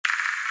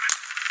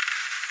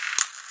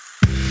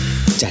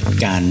จัด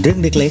การเรื่อง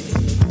เล็ก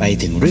ๆไป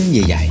ถึงเรื่องใ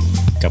หญ่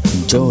ๆกับคุ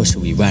ณโจช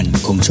วีวรรณ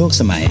คงโชค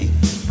สมัย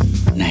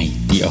ใน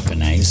The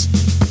Organize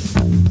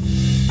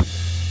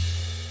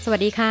สวั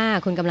สดีค่ะ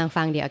คุณกำลัง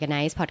ฟัง The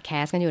Organize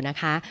Podcast กันอยู่นะ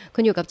คะคุ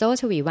ณอยู่กับโจ้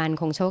ชวีวรรณ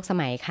คงโชคส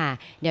มัยค่ะ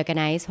The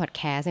Organize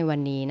Podcast ในวั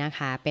นนี้นะค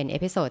ะเป็นเอ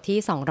พิโซดที่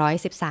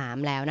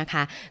213แล้วนะค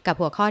ะกับ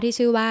หัวข้อที่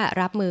ชื่อว่า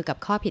รับมือกับ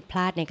ข้อผิดพล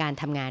าดในการ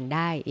ทำงานไ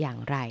ด้อย่าง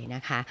ไรน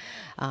ะคะ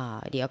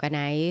The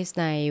Organize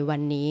ในวั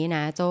นนี้น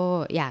ะโจ้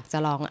อยากจะ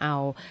ลองเอา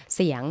เ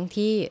สียง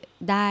ที่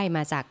ได้ม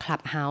าจาก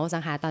Clubhouse น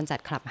ะคะตอนจัด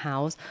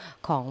Clubhouse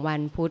ของวั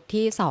นพุธ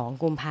ที่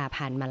2กุมภา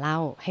พันธ์มาเล่า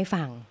ให้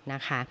ฟังน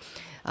ะคะ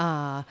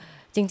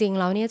จริงๆ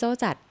แล้วเนี่ยโจ้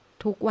จัด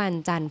ทุกวัน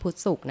จันทร์พุธ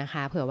ศุกร์นะค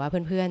ะเผื่อว่า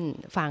เพื่อน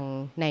ๆฟัง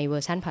ในเวอ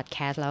ร์ชันพอดแค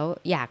สต์แล้ว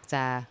อยากจ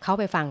ะเข้า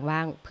ไปฟังบ้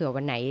างเผื่อ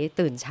วันไหน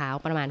ตื่นเช้า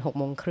ประมาณ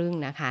 6:30 น.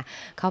นะคะ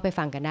เข้าไป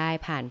ฟังกันได้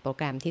ผ่านโปรแ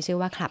กรมที่ชื่อ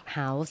ว่า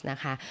Clubhouse นะ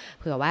คะ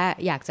เผื่อว่า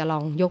อยากจะลอ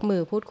งยกมื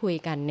อพูดคุย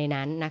กันใน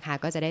นั้นนะคะ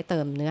ก็จะได้เติ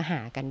มเนื้อหา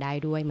กันได้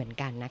ด้วยเหมือน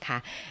กันนะคะ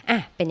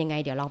เป็นยังไง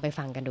เดี๋ยวลองไป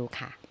ฟังกันดู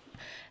ค่ะ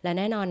และแ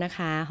น่นอนนะค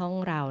ะห้อง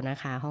เรานะ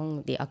คะห้อง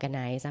The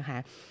Organize นะคะ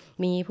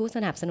มีผู้ส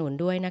นับสนุน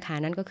ด้วยนะคะ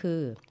นั่นก็คื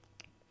อ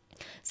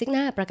ซิกน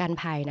าประกัน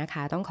ภัยนะค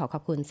ะต้องขอ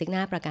บคุณซิกน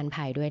าประกัน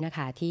ภัยด้วยนะค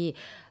ะที่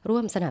ร่ว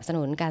มสนับส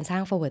นุนการสร้า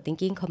ง Forward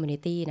Thinking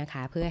Community นะค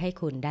ะเพื่อให้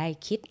คุณได้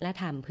คิดและ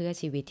ทำเพื่อ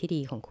ชีวิตที่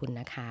ดีของคุณ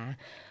นะคะ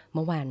เ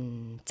มื่อวัน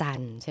จั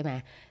นทร์ใช่ไหม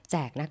แจ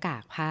กหน้ากา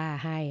กผ้า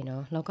ให้เนา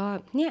ะแล้วก็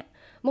เนี่ย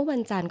เมื่อวั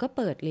นจันทร์ก็เ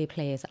ปิด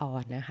Replace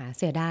on นะคะ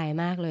เสียดาย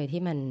มากเลย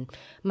ที่มัน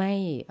ไม่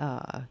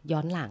ย้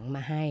อนหลังม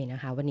าให้นะ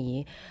คะวันนี้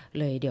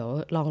เลยเดี๋ยว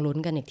ลองลุ้น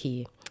กันอีกที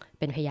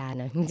เป็นพยาน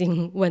นะจริง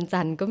ๆวัน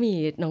จันทร์ก็มี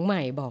น้องให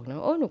ม่บอกน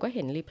ะโอ้หนูก็เ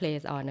ห็น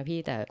Replace on นะพี่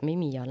แต่ไม่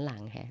มีย้อนหลั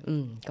งแฮะ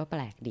ก็แป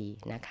ลกดี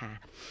นะคะ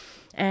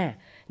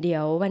เดี๋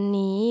ยววัน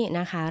นี้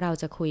นะคะเรา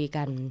จะคุย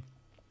กัน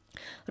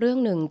เรื่อง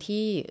หนึ่ง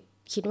ที่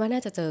คิดว่าน่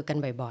าจะเจอกัน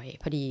บ่อย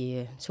ๆพอดี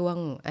ช่วง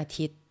อา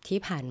ทิตย์ที่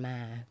ผ่านมา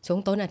ช่วง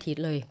ต้นอาทิต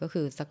ย์เลยก็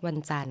คือสักวัน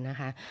จันทร์นะ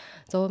คะ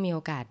โจ้มีโอ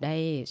กาสได้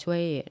ช่ว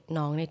ย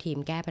น้องในทีม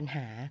แก้ปัญห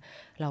า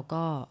แล้ว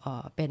ก็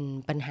เป็น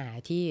ปัญหา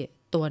ที่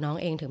ตัวน้อง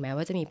เองถึงแม้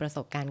ว่าจะมีประส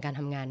บการณ์การ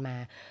ทำงานมา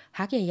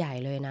พักใหญ่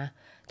ๆเลยนะ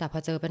แต่พอ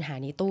เจอปัญหา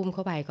นี้ตุ้มเข้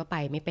าไปก็ไป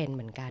ไม่เป็นเ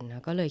หมือนกันน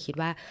ะก็เลยคิด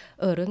ว่า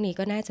เรื่องนี้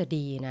ก็น่าจะ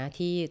ดีนะ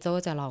ที่โจ้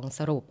จะลองส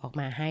รุปออก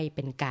มาให้เ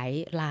ป็นไก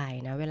ด์ไล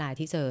น์นะเวลา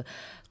ที่เจอ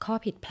ข้อ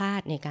ผิดพลา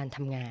ดในการท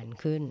ำงาน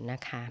ขึ้นนะ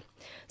คะ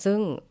ซึ่ง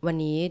วัน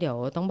นี้เดี๋ยว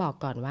ต้องบอก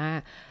ก่อนว่า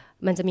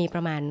มันจะมีป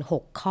ระมาณ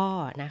6ข้อ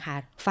นะคะ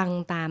ฟัง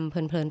ตามเ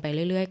พลินๆไป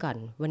เรื่อยๆก่อน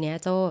วันนี้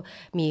โจ้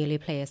มี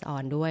Replace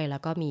on ด้วยแล้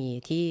วก็มี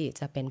ที่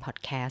จะเป็นพอด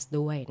แคสต์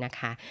ด้วยนะค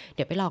ะเ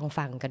ดี๋ยวไปลอง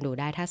ฟังกันดู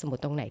ได้ถ้าสมม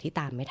ติตรงไหนที่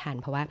ตามไม่ทัน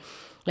เพราะว่า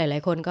หลา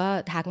ยๆคนก็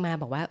ทักมา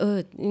บอกว่า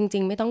จริ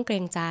งๆไม่ต้องเกร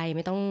งใจไ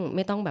ม่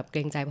ต้องแบบเกร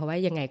งใจเพราะว่า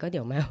ยังไงก็เ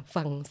ดี๋ยวมา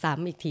ฟังซ้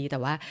ำอีกทีแต่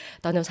ว่า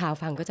ตอนเช้า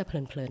ๆฟังก็จะเ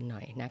พลินๆหน่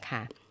อยนะค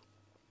ะ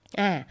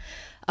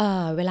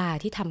เวลา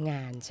ที่ทำง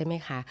านใช่ไหม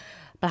คะ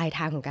ปลายท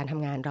างของการท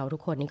ำงานเราทุ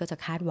กคนนี่ก็จะ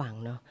คาดหวัง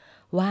เนาะ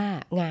ว่า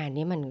งาน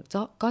นี้มัน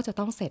ก็จะ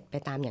ต้องเสร็จไป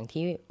ตามอย่าง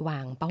ที่วา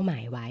งเป้าหมา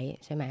ยไว้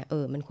ใช่ไหม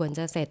มันควรจ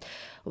ะเสร็จ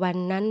วัน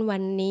นั้นวั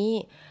นนี้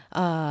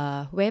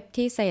เว็บ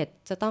ที่เสร็จ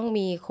จะต้อง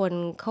มีคน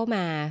เข้าม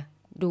า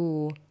ดู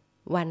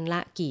วันละ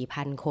กี่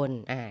พันคน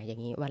อย่า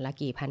งนี้วันละ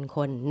กี่พันค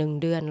น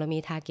1เดือนเรามี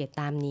ทาร์เก็ต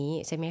ตามนี้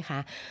ใช่ไหมคะ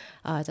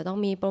จะต้อง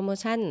มีโปรโม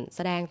ชั่นแส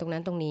ดงตรงนั้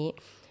นตรงนี้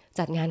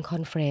จัดงานคอ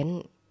นเฟรน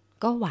ซ์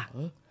ก็หวัง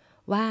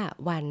ว่า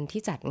วัน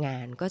ที่จัดงา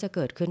นก็จะเ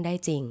กิดขึ้นได้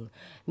จริง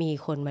มี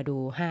คนมาดู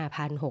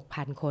 5,000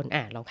 6,000 คน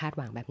เราคาดห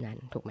วังแบบนั้น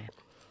ถูกไหม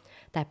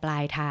แต่ปลา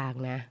ยทาง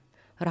นะ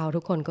เราทุ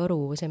กคนก็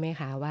รู้ใช่ไหม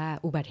คะว่า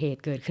อุบัติเห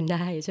ตุเกิดขึ้นไ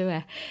ด้ใช่ไหม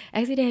อุ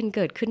บัติเหตุเ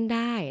กิดขึ้นไ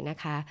ด้นะ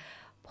คะ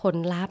ผล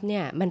ลัพธ์เนี่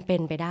ยมันเป็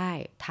นไปได้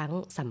ทั้ง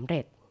สำเ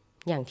ร็จ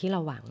อย่างที่เรา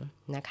หวัง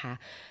นะคะ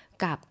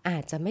กับอา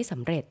จจะไม่ส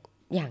ำเร็จ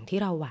อย่างที่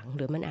เราหวังห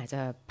รือมันอาจจ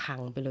ะพัง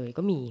ไปเลย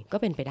ก็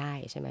เป็นไปได้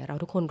ใช่ไหมเรา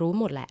ทุกคนรู้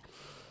หมดแหละ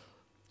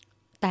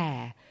แต่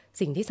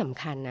สิ่งที่ส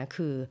ำคัญนะ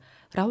คือ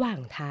ระหว่าง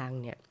ทาง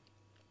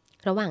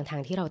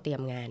ที่เราเตรีย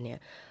มงานเนี่ย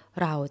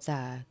เราจะ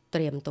เต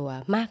รียมตัว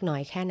มากน้อ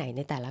ยแค่ไหนใ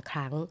นแต่ละค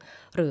รั้ง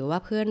หรือว่า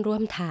เพื่อนร่ว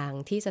มทาง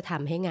ที่จะท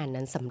ำให้งาน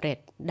นั้นสำเร็จ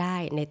ได้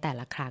ในแต่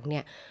ละครั้งเนี่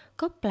ย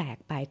ก็แปลก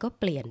ไปก็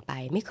เปลี่ยนไป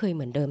ไม่เคยเห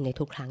มือนเดิมใน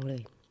ทุกครั้งเล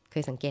ยเค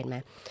ยสังเกตไหม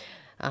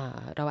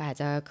เราอาจ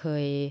จะเค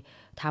ย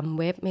ทำ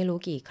เว็บไม่รู้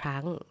กี่ครั้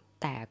ง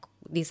แต่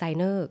ดีไซ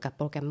เนอร์กับโ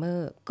ปรแกรมเมอ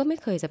ร์ก็ไม่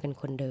เคยจะเป็น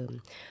คนเดิม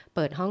เ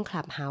ปิดห้อง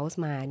Clubhouse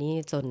มานี่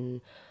จน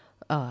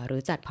หรื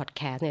อจัดพอดแ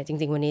คสต์เนี่ยจ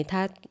ริงๆวันนี้ถ้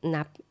า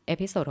นับเอ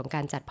พิโซดของก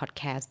ารจัดพอดแ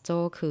คสต์โจ้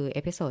คือเอ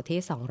พิโซดที่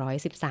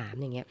213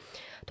อย่างเงี้ย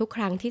ทุกค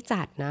รั้งที่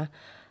จัดนะ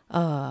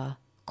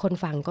คน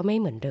ฟังก็ไม่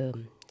เหมือนเดิม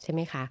ใช่ไห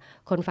มคะ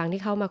คนฟัง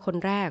ที่เข้ามาคน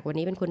แรกวัน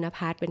นี้เป็นคุณณ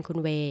ภัสเป็นคุณ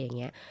เวอย่าง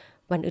เงี้ย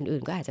วันอื่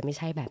นๆก็อาจจะไม่ใ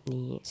ช่แบบ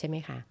นี้ใช่ไหม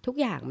คะทุก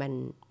อย่างมัน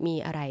มี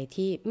อะไร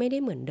ที่ไม่ได้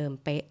เหมือนเดิม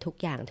เป๊ะทุก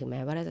อย่างถึงแม้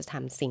ว่าเราจะท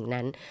ำสิ่ง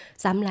นั้น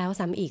ซ้ำแล้ว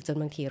ซ้ำอีกจน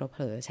บางทีเราเผ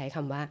ลอใช้ค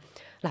ำว่า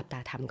หลับตา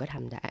ทำก็ท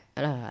ำได้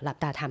หลับ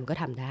ตาทำก็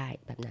ทำได้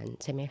แบบนั้น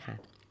ใช่ไหมคะ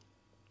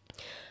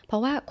เพรา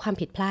ะว่าความ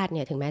ผิดพลาดเ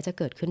นี่ยถึงแม้จะ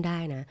เกิดขึ้นได้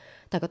นะ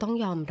แต่ก็ต้อง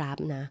ยอมรับ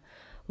นะ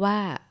ว่า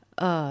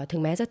ถึ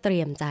งแม้จะเตรี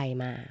ยมใจ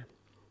มา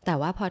แต่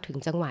ว่าพอถึง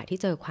จังหวะที่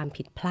เจอความ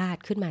ผิดพลาด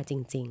ขึ้นมาจ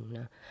ริงๆน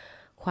ะ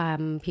ควา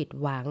มผิด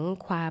หวัง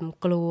ความ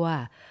กลัว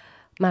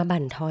มา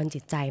บั่นทอนจิ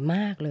ตใจม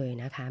ากเลย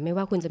นะคะไม่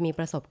ว่าคุณจะมี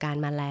ประสบการ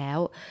ณ์มาแล้ว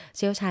เ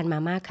ชี่ยวชาญมา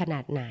มากขน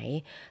าดไหน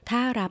ถ้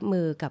ารับ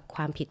มือกับค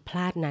วามผิดพล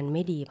าดนั้นไ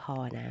ม่ดีพอ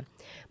นะ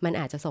มัน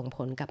อาจจะส่งผ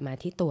ลกลับมา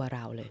ที่ตัวเร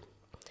าเลย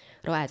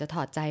เราอาจจะถ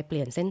อดใจเป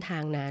ลี่ยนเส้นทา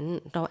งนั้น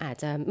เราอาจ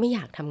จะไม่อย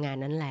ากทำงาน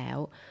นั้นแล้ว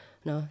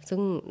เนาะซึ่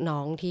งน้อ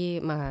งที่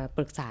มาป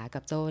รึกษากั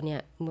บโจ้เนี่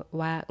ย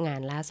ว่างา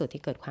นล่าสุด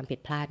ที่เกิดความผิด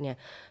พลาดเนี่ย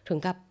ถึง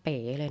กับเป๋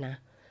เลยนะ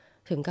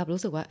ถึงกับ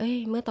รู้สึกว่า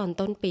เมื่อตอน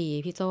ต้นปี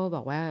พี่โจ้บ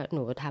อกว่าห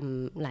นูท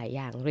ำหลายอ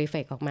ย่างรีเฟ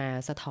ล็กออกมา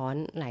สะท้อน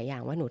หลายอย่า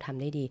งว่าหนูท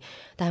ำได้ดี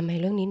แต่ทำไม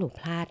เรื่องนี้หนู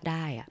พลาดไ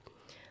ด้อะ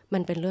มั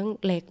นเป็นเรื่อง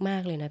เล็กมา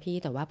กเลยนะพี่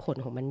แต่ว่าผล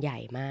ของมันใหญ่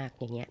มาก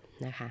อย่างเงี้ย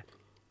นะคะ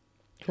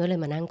ก็เลย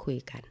มานั่งคุย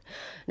กัน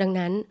ดัง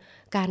นั้น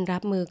การรั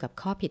บมือกับ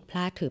ข้อผิดพล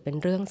าดถือเป็น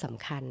เรื่องส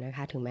ำคัญนะค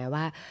ะถึงแม้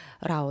ว่า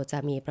เราจะ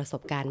มีประส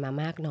บการณ์มา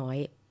มากน้อย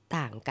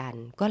ต่างกัน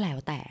ก็แล้ว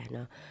แต่เน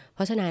าะเพ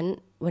ราะฉะนั้น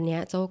วันนี้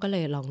โจ้ก็เล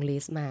ยลองลิ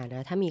สต์มาน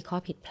ะถ้ามีข้อ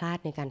ผิดพลาด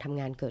ในการทำ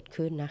งานเกิด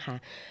ขึ้นนะคะ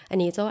อัน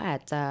นี้โจ้อา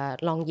จจะ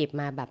ลองหยิบ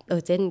มาแบบ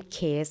urgent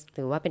case ห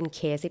รือว่าเป็นเค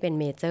สที่เป็น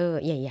เมเจอร์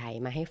ใหญ่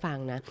ๆมาให้ฟัง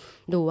นะ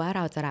ดูว่าเ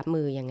ราจะรับ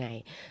มือยังไง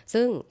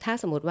ซึ่งถ้า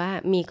สมมติว่า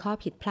มีข้อ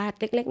ผิดพลาด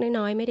เล็กๆ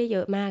น้อยๆไม่ได้เย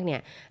อะมากเนี่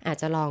ยอาจ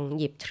จะลอง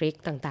หยิบทริค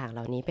ต่างๆเห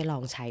ล่านี้ไปลอ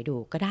งใช้ดู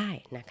ก็ได้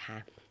นะคะ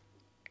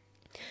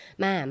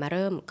มาเ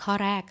ริ่มข้อ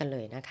แรกกันเล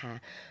ยนะคะ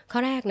ข้อ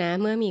แรกนะ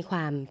เมื่อมีคว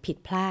ามผิด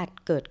พลาด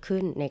เกิดขึ้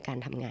นในการ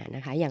ทำงานน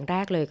ะคะอย่างแร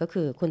กเลยก็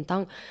คือคุณต้อ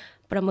ง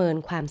ประเมิน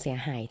ความเสีย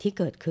หายที่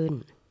เกิดขึ้น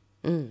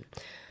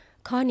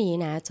ข้อนี้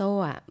นะโจ้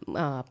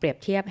เปรียบ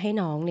เทียบให้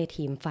น้องใน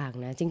ทีมฟัง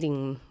นะจริง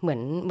ๆเห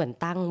มือน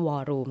ตั้งวอ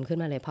ร์รูมขึ้น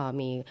มาเลยพอ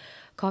มี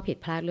ข้อผิด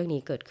พลาดเรื่อง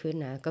นี้เกิดขึ้น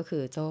นะก็คื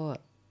อโจ้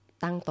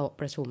ตั้งโต๊ะ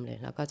ประชุมเลย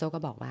แล้วก็โจ้ก็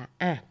บอกว่า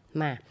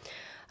มา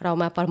เรา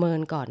มาประเมิน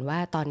ก่อนว่า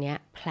ตอนนี้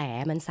แผล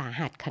มันสา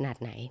หัสขนาด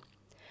ไหน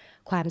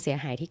ความเสีย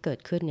หายที่เกิด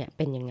ขึ้นเนี่ยเ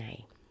ป็นยังไง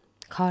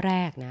ข้อแร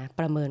กนะ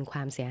ประเมินคว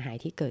ามเสียหาย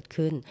ที่เกิด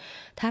ขึ้น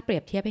ถ้าเปรี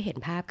ยบเทียบให้เห็น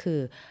ภาพคือ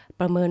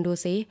ประเมินดู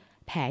ซิ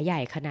แผลใหญ่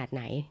ขนาดไห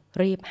น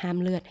รีบห้าม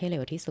เลือดให้เร็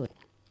วที่สุด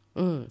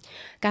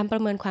การปร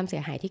ะเมินความเสี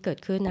ยหายที่เกิด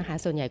ขึ้นนะคะ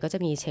ส่วนใหญ่ก็จะ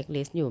มีเช็ค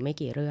ลิสต์อยู่ไม่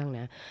กี่เรื่อง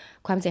นะ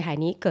ความเสียหาย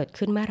นี้เกิด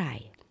ขึ้นเมื่อไหร่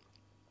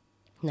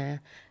นะ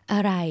อะ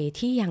ไร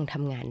ที่ยังท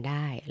ำงานไ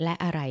ด้และ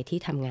อะไรที่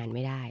ทำงานไ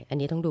ม่ได้อัน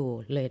นี้ต้องดู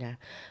เลยนะ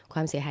คว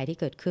ามเสียหายที่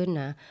เกิดขึ้น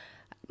นะ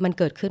มัน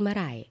เกิดขึ้นเมื่อ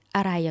ไหร่อ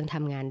ะไรยังท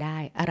ำงานได้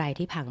อะไร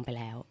ที่พังไป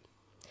แล้ว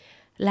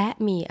และ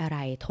มีอะไร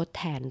ทดแ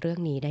ทนเรื่อง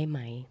นี้ได้ไหม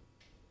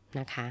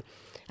นะคะ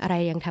อะไร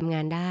ยังทำง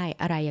านได้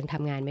อะไรยังท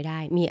ำงานไม่ได้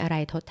มีอะไร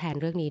ทดแทน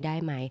เรื่องนี้ได้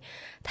ไหม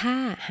ถ้า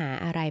หา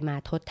อะไรมา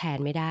ทดแทน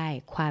ไม่ได้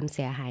ความเ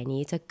สียหาย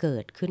นี้จะเกิ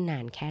ดขึ้นนา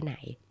นแค่ไหน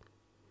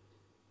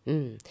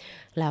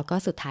แล้วก็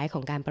สุดท้ายข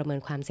องการประเมิน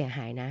ความเสียห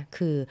ายนะ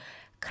คือ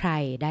ใคร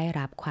ได้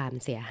รับความ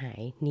เสียหา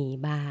ยนี้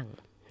บ้าง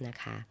นะ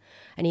คะ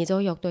อันนี้โจ้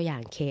ยกตัวอย่า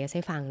งเคสใ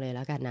ห้ฟังเลยแ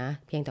ล้วกันนะ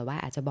เพียงแต่ว่า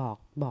อาจจะ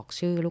บอก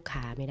ชื่อลูก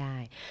ค้าไม่ได้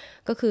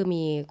ก็คือ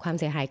มีความ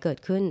เสียหายเกิด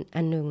ขึ้น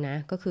อันนึงนะ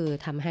ก็คือ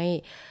ทำให้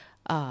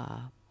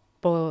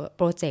โ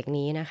ปรเจกต์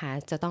นี้นะคะ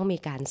จะต้องมี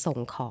การส่ง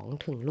ของ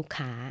ถึงลูก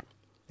ค้า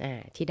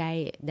ที่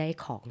ได้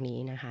ของนี้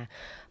นะคะ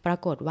ปรา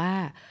กฏว่า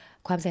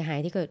ความเสียหาย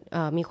ที่เกิด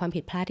มีความ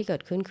ผิดพลาดที่เกิ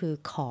ดขึ้นคือ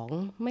ของ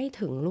ไม่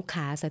ถึงลูก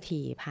ค้าสัก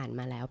ทีผ่านม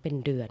าแล้วเป็น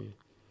เดือน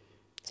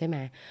ใช่ไหม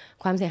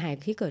ความเสียหาย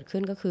ที่เกิดขึ้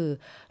นก็คือ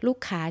ลูก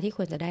ค้าที่ค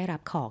วรจะได้รั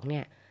บของเ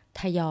นี่ย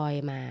ทยอย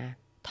มา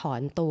ถอ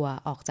นตัว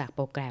ออกจากโป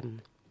รแกรม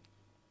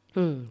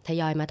ท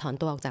ยอยมาถอน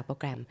ตัวออกจากโปร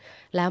แกรม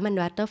แล้วมัน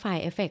butterfly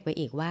effect ไป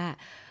อีกว่า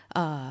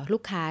ลู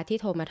กค้าที่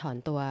โทรมาถอน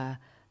ตัว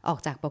ออก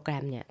จากโปรแกร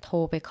มเนี่ยโทร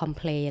ไป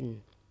complain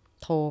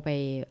โทรไป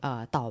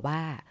ต่อว่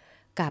า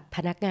กับพ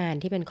นักงาน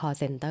ที่เป็น call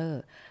center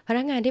พ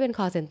นักงานที่เป็น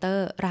call center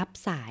รับ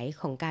สาย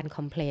ของการ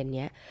complain เ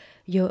นี้ย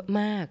เยอะ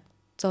มาก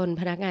จน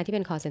พนักงานที่เ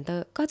ป็น call center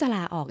ก็จะล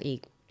าออกอี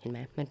กเห็นไหม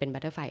มันเป็น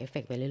butterfly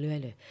effect ไปเรื่อย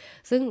ๆเลย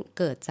ซึ่ง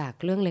เกิดจาก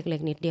เรื่องเล็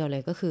กๆนิดเดียวเล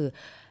ยก็คือ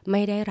ไ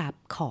ม่ได้รับ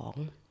ของ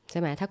ใช่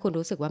ไหมถ้าคุณ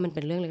รู้สึกว่ามันเ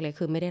ป็นเรื่องเล็กๆ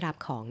คือไม่ได้รับ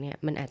ของเนี่ย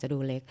มันอาจจะดู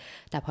เล็ก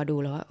แต่พอดู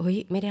แล้วว่าเฮ้ย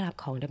ไม่ได้รับ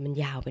ของแต่มัน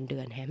ยาวเป็นเดื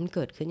อนมันเ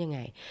กิดขึ้นยังไง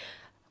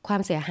ควา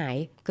มเสียหาย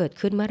เกิด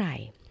ขึ้นเมื่อไหร่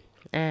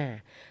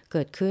เ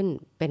กิดขึ้น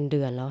เป็นเ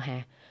ดือนแล้ว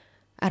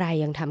อะไร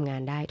ยังทำงา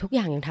นได้ทุกอ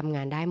ย่างยังทำง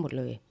านได้หมด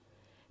เลย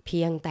เ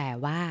พียงแต่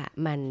ว่า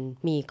มัน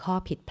มีข้อ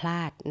ผิดพล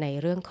าดใน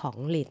เรื่องของ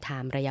lead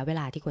time ระยะเว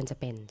ลาที่ควรจะ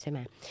เป็นใช่ไหม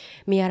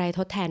มีอะไรท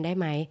ดแทนได้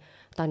ไหม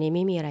ตอนนี้ไ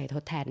ม่มีอะไรท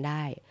ดแทนไ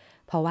ด้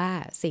เพราะว่า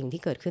สิ่ง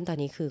ที่เกิดขึ้นตอน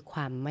นี้คือคว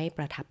ามไม่ป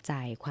ระทับใจ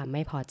ความไ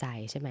ม่พอใจ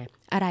ใช่ไหม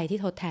อะไรที่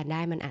ทดแทนไ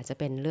ด้มันอาจจะ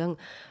เป็นเรื่อง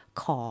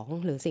ของ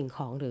หรือสิ่งข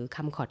องหรือค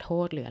ำขอโท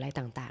ษหรืออะไร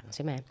ต่างๆใ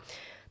ช่ไหม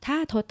ถ้า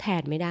ทดแท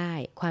นไม่ได้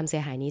ความเสี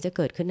ยหายนี้จะเ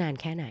กิดขึ้นนาน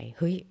แค่ไหน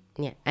เฮ้ย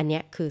เนี่ยอันเนี้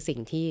ยคือสิ่ง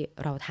ที่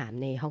เราถาม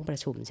ในห้องประ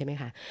ชุมใช่ไหม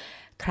คะ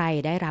ใคร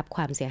ได้รับค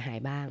วามเสียหาย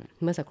บ้าง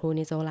เมื่อสักครู่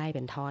นี้โจ้ไล่เ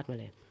ป็นทอดมา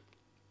เลย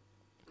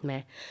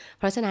เ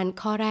พราะฉะนั้น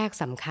ข้อแรก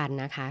สำคัญ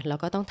นะคะแล้ว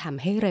ก็ต้องท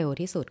ำให้เร็ว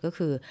ที่สุดก็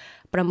คือ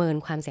ประเมิน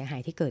ความเสียหา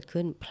ยที่เกิด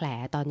ขึ้นแผล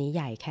ตอนนี้ใ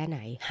หญ่แค่ไหน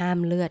ห้าม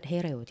เลือดให้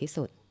เร็วที่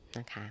สุด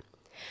นะคะ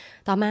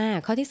ต่อมา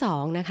ข้อที่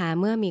2นะคะ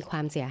เมื่อมีคว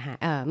ามเสียหาย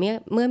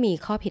เมื่อมี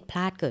ข้อผิดพล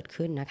าดเกิด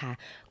ขึ้นนะคะ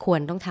ควร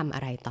ต้องทำอ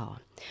ะไรต่อ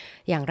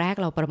อย่างแรก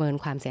เราประเมิน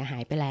ความเสียหา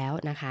ยไปแล้ว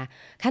นะคะ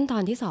ขั้นตอ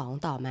นที่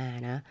2ต่อมา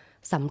นะ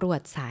สำรว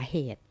จสาเห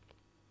ตุ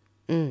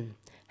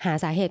หา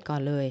สาเหตุก่อ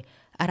นเลย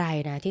อะไร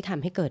นะที่ท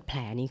ำให้เกิดแผล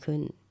นี้ขึ้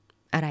น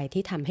อะไร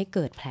ที่ทำให้เ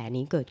กิดแผล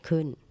นี้เกิด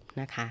ขึ้น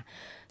นะคะ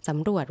ส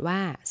ำรวจว่า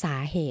สา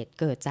เหตุ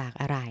เกิดจาก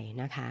อะไร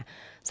นะคะ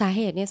สาเ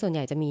หตุเนี่ยส่วนให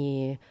ญ่จะมี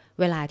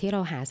เวลาที่เร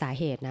าหาสา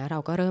เหตุนะเรา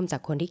ก็เริ่มจา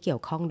กคนที่เกี่ย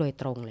วข้องโดย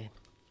ตรงเลย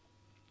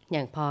อ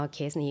ย่างพอเค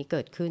สนี้เ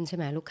กิดขึ้นใช่ไ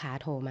หมลูกค้า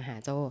โทรมาหา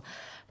โจ้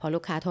พอลู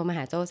กค้าโทรมาห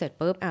าโจ้เสร็จ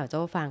ปุ๊บโ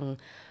จ้ฟัง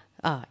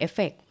เอฟเฟ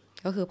กต์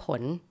ก็คือผ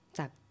ล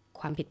จาก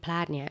ความผิดพลา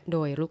ดเนี้ยโด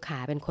ยลูกค้า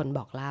เป็นคนบ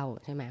อกเล่า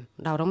ใช่ไหม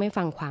เราต้องไม่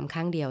ฟังความข้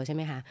างเดียวใช่ไห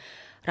มคะ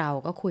เรา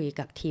ก็คุย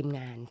กับทีมง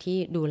านที่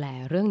ดูแล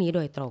เรื่องนี้โ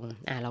ดยตรง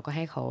เราก็ใ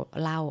ห้เขา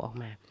เล่าออก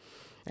มา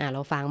เร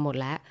าฟังหมด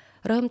แล้ว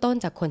เริ่มต้น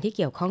จากคนที่เ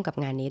กี่ยวข้องกับ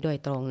งานนี้โดย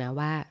ตรงนะ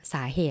ว่าส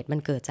าเหตุมัน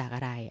เกิดจากอ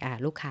ะไร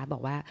ลูกค้าบอ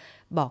กว่า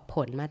บอกผ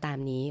ลมาตาม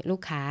นี้ลู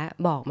กค้า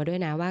บอกมาด้วย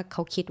นะว่าเข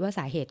าคิดว่าส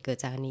าเหตุเกิด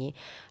จากนี้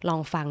ลอ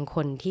งฟังค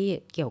นที่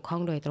เกี่ยวข้อ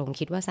งโดยตรง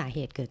คิดว่าสาเห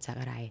ตุเกิดจาก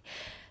อะไร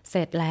เส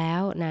ร็จแล้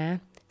วนะ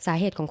สา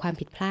เหตุของความ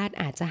ผิดพลาด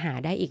อาจจะหา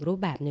ได้อีกรูป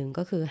แบบหนึ่ง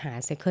ก็คือหา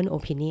second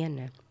opinion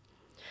นะ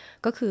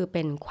ก็คือเ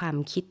ป็นความ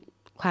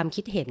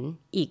คิดเห็น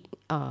อีก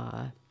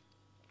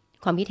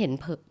ความคิดเห็น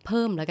เ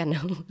พิ่มแล้วกันน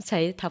ะใช้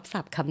ทับ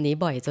ศัพท์คำนี้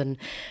บ่อยจน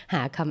ห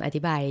าคำอ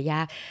ธิบายย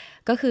าก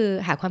ก็คือ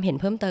หาความเห็น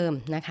เพิ่มเติม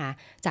นะคะ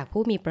จาก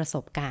ผู้มีประส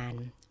บการ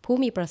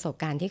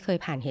ณ์ที่เคย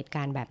ผ่านเหตุก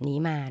ารณ์แบบนี้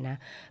มานะ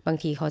บาง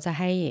ทีเขาจะ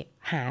ให้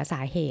หาส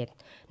าเหตุ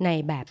ใน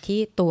แบบที่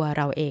ตัว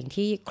เราเอง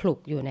ที่คลุก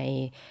อยู่ใน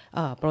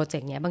โปรเจก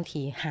ต์เนี้ยบาง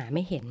ทีหาไ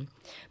ม่เห็น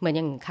เหมือนอ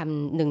ย่างค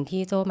ำหนึ่ง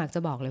ที่โจ้มักจะ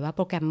บอกเลยว่าโ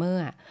ปรแกรมเมอ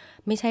ร์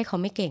ไม่ใช่เขา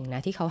ไม่เก่งน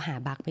ะที่เขาหา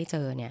บั๊กไม่เจ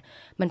อเนี่ย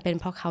มันเป็น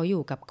เพราะเขาอ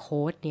ยู่กับโ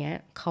ค้ดเนี้ย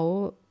เขา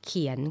เ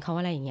ขียนเขา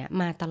อะไรอย่างเงี้ย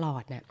มาตลอ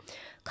ดน่ะ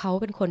เขา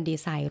เป็นคนดี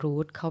ไซน์รู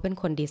ทเขาเป็น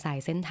คนดีไซ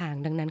น์เส้นทาง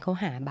ดังนั้นเขา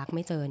หาบั๊กไ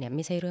ม่เจอเนี่ยไ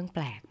ม่ใช่เรื่องแป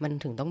ลกมัน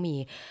ถึงต้องมี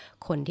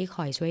คนที่ค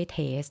อยช่วยเท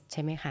สใ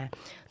ช่ไหมคะ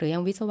หรืออย่า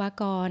งวิศว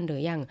กรหรื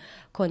ออย่าง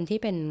คนที่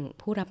เป็น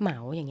ผู้รับเหมา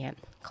อย่างเงี้ย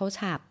เขาฉ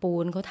าบปู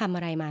นเขาทำอ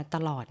ะไรมาต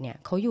ลอดเนี่ย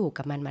เขาอยู่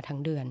กับมันมาทั้ง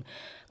เดือน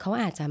เขา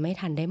อาจจะไม่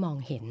ทันได้มอง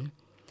เห็น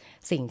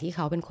สิ่งที่เข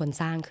าเป็นคน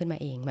สร้างขึ้นมา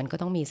เองมันก็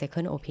ต้องมี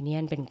second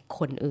opinion เป็น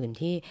คนอื่น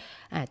ที่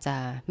อาจจะ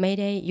ไม่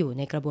ได้อยู่ใ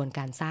นกระบวนก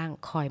ารสร้าง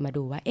คอยมา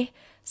ดูว่า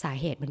สา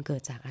เหตุมันเกิ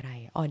ดจากอะไร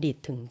ออดิต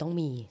ถึงต้อง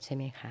มีใช่ไ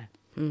หมคะ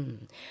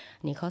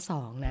นี่ข้อ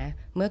2นะ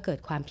เมื่อเกิด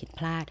ความผิดพ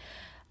ลาด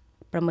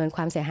ประเมินค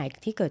วามเสียหาย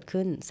ที่เกิด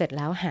ขึ้นเสร็จแ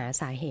ล้วหา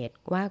สาเหตุ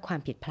ว่าความ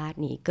ผิดพลาด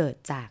นี้เกิด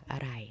จากอะ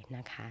ไรน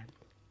ะคะ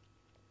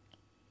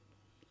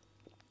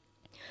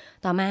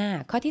ต่อมา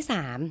ข้อที่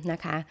3นะ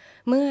คะ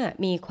เมื่อ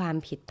มีความ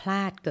ผิดพล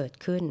าดเกิด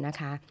ขึ้นนะ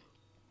คะ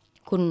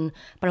คุณ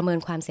ประเมิน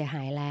ความเสียห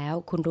ายแล้ว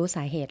คุณรู้ส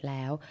าเหตุแ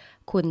ล้ว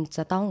คุณจ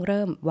ะต้องเ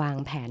ริ่มวาง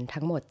แผน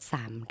ทั้งหมด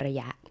3ระ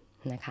ยะ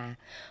นะคะ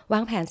วา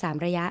งแผน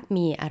3ระยะ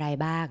มีอะไร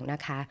บ้างนะ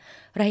คะ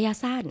ระยะ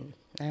สั้น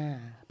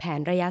แผน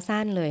ระยะ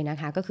สั้นเลยนะ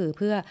คะก็คือเ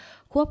พื่อ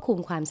ควบคุม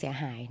ความเสีย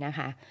หายนะค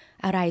ะ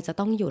อะไรจะ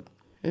ต้องหยุด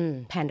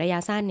แผนระยะ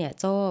สั้นเนี่ย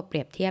โจ้เป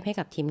รียบเทียบให้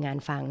กับทีมงาน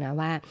ฟังนะ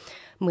ว่า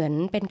เหมือน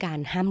เป็นการ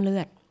ห้ามเลื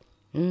อด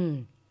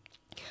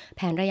แ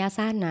ผนระยะ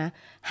สั้นนะ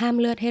ห้าม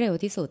เลือดให้เร็ว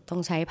ที่สุดต้อ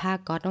งใช้ผ้า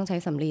ก๊อซต้องใช้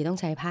สำลีต้อง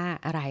ใช้ผ้า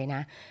อะไรน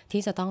ะ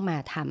ที่จะต้องมา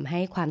ทำให้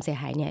ความเสีย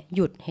หายเนี่ยห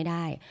ยุดให้ไ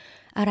ด้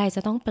อะไรจ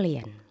ะต้องเปลี่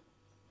ยน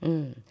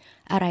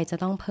อะไรจะ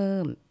ต้องเพิ่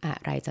มอะ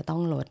ไรจะต้อ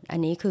งลดอัน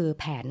นี้คือ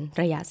แผน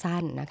ระยะ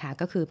สั้นนะคะ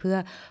ก็คือเพื่อ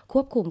ค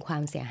วบคุมควา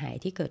มเสียหาย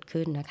ที่เกิด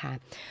ขึ้นนะคะ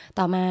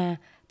ต่อมา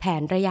แผ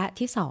นระยะ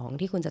ที่2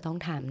ที่คุณจะต้อง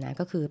ทำนะ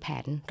ก็คือแผ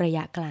นระย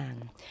ะกลาง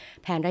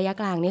แผนระยะ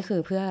กลางนี่คื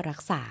อเพื่อรั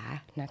กษา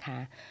นะคะ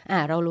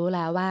เรารู้แ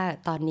ล้วว่า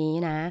ตอนนี้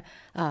นะ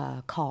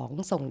ของ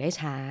ส่งได้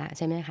ช้าใ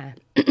ช่ไหมคะ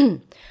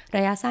ร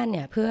ะยะสั้นเ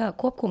นี่ยเพื่อ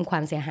ควบคุมควา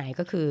มเสียหาย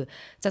ก็คือ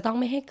จะต้อง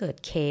ไม่ให้เกิด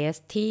เคส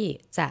ที่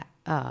จะ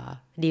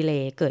ดีเล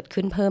ย์เกิด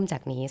ขึ้นเพิ่มจา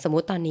กนี้สมมุ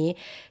ติตอนนี้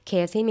เค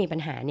สที่มีปัญ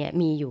หาเนี่ย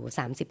มีอยู่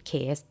30เค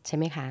สใช่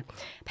ไหมคะ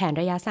แผน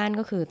ระยะสั้น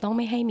ก็คือต้องไ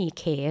ม่ให้มี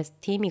เคส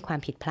ที่มีความ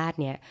ผิดพลาด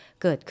เนี่ย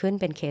เกิดขึ้น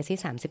เป็นเคสที่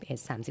31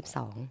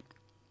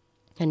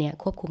 32อันเนี้ย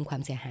ควบคุมควา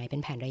มเสียหายเป็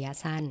นแผนระยะ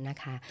สั้นนะ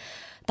คะ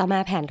ต่อมา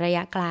แผนระย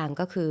ะกลาง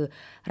ก็คือ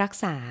รัก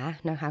ษา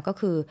นะคะก็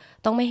คือ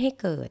ต้องไม่ให้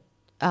เกิด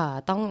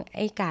ต้อง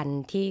การ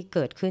ที่เ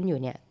กิดขึ้นอ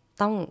ยู่เนี่ย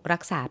ต้องรั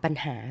กษาปัญ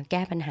หาแ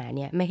ก้ปัญหาเ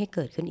นี่ยไม่ให้เ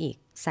กิดขึ้นอีก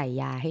ใส่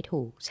ยาให้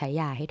ถูกใช้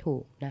ยาให้ถู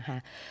กนะคะ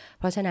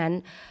เพราะฉะนั้น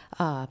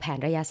แผน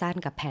ระยะสั้น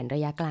กับแผนร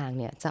ะยะกลาง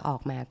เนี่ยจะออ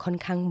กมาค่อน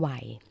ข้างไ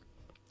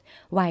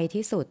ว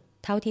ที่สุด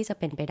เท่าที่จะ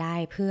เป็นไปได้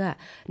เพื่อ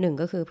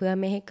1ก็คือเพื่อ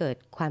ไม่ให้เกิด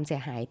ความเสีย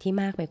หายที่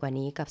มากไปกว่า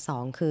นี้กับ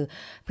2คือ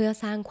เพื่อ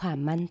สร้างความ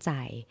มั่นใจ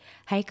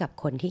ให้กับ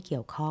คนที่เกี่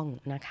ยวข้อง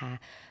นะคะ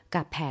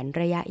กับแผน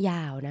ระยะย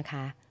าวนะค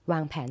ะวา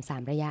งแผน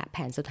3ระยะแผ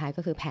นสุดท้าย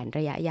ก็คือแผนร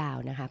ะยะยาว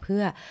นะคะเพื่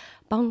อ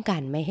ป้องกั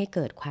นไม่ให้เ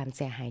กิดความเ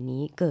สียหาย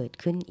นี้เกิด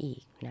ขึ้นอี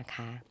กนะค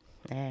ะ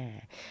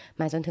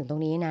มาจนถึงตร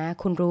งนี้นะ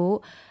คุณรู้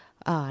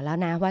แล้ว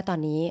นะว่าตอน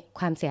นี้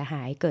ความเสียห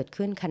ายเกิด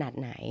ขึ้นขนาด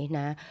ไหนน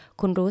ะ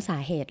คุณรู้สา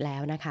เหตุแล้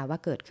วนะคะว่า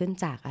เกิดขึ้น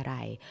จากอะไร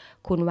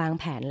คุณวาง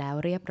แผนแล้ว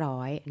เรียบร้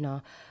อยเนาะ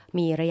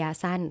มีระยะ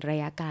สั้นระ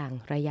ยะกลาง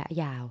ระยะ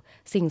ยาว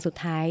สิ่ง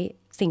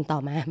ต่อ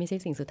มาไม่ใช่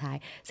สิ่งสุดท้าย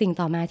สิ่ง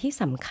ต่อมาที่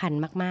สำคัญ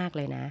มากๆเ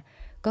ลยนะ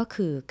ก็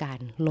คือการ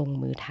ลง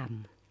มือทำ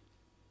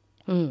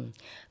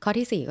ข้อ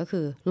ที่4ก็คื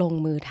อลง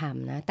มือท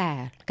ำนะแต่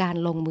การ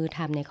ลงมือท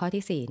ำในข้อ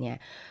ที่4เนี่ย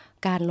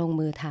การลง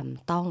มือท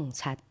ำต้อง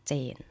ชัดเจ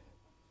น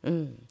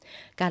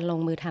การลง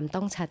มือทำ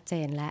ต้องชัดเจ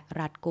นและ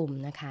รัดกุม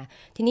นะคะ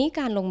ทีนี้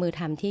การลงมือ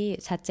ทำที่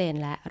ชัดเจน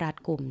และรัด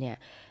กุมเนี่ย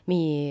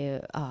มี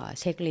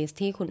เช็คลิสต์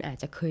ที่คุณอาจ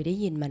จะเคยได้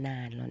ยินมานา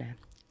นแล้วนะ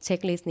เช็ค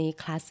ลิสต์นี้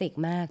คลาสสิก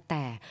มากแ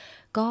ต่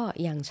ก็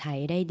ยังใช้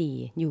ได้ดี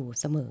อยู่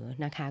เสมอ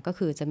นะคะก็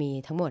คือจะมี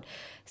ทั้งหมด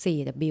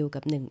 4W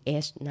กับ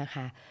 1H นะค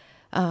ะ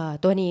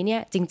ตัวนี้เนี่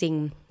ยจริง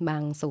ๆบา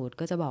งสูตร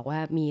ก็จะบอกว่า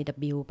มี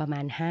W ประมา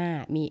ณ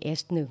5มี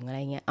H1 อะไร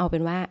เงี้ยเอาเป็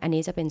นว่าอัน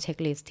นี้จะเป็นเช็ค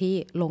ลิสต์ที่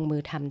ลงมื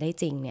อทำได้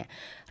จริงเนี่ย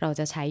เรา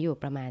จะใช้อยู่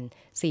ประมาณ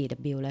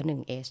 4W และ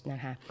 1H นะ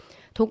คะ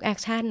ทุกแอค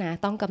ชั่นนะ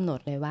ต้องกำหนด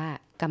เลยว่า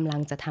กำลั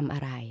งจะทำอะ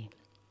ไร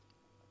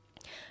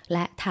แล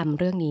ะทำ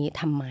เรื่องนี้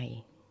ทำไม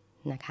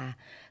นะคะ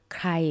ใ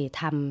คร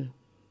ท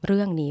ำเ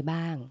รื่องนี้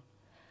บ้าง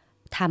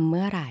ทำเ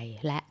มื่อไหร่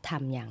และท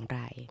ำอย่างไร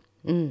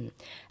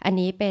อัน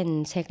นี้เป็น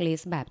เช็คลิส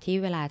ต์แบบที่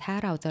เวลาถ้า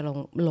เราจะ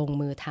ลง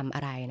มือทำอ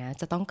ะไรนะ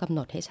จะต้องกำหน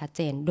ดให้ชัดเ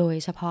จนโดย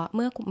เฉพาะเ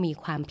มื่อมี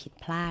ความผิด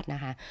พลาดน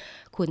ะคะ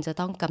คุณจะ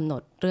ต้องกำหน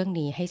ดเรื่อง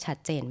นี้ให้ชัด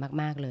เจน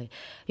มากๆเลย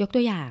ยกตั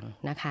วอย่าง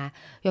นะคะ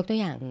ยกตัว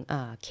อย่าง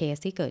เคส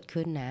ที่เกิด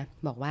ขึ้นนะ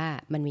บอกว่า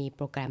มันมีโ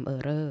ปรแกรม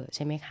error ใ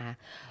ช่ไหมคะ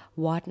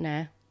what นะ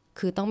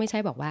คือต้องไม่ใช่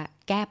บอกว่า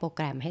แก้โปรแก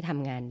รมให้ท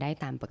ำงานได้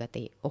ตามปก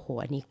ติโอ้โห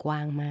อันนี้กว้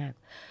างมาก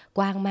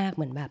เ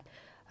หมือนแบบ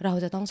เรา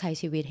จะต้องใช้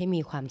ชีวิตให้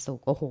มีความสุ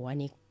ขโอ้โหอัน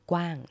นี้ก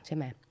ว้างใช่ไ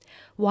หม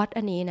what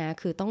อันนี้นะ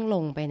คือต้องล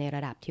งไปในร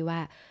ะดับที่ว่า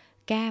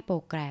แก้โปร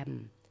แกรม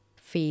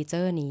ฟีเจ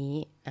อร์นี้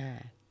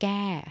แ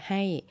ก้ใ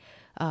ห้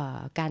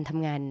การท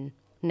ำงาน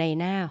ใน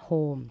หน้าโฮ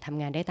มท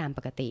ำงานได้ตามป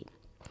กติ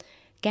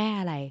แก้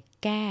อะไร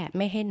แก้ไ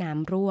ม่ให้น้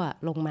ำรั่ว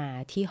ลงมา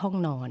ที่ห้อง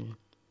นอน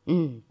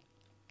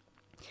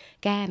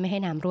แก้ไม่ให้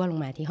น้ำรั่วลง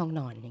มาที่ห้อง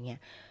นอนอย่างเงี้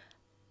ย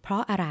เพรา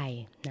ะอะไร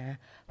นะ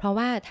เพราะ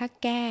ว่า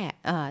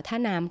ถ้า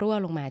น้ำรั่ว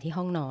ลงมาที่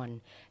ห้องนอน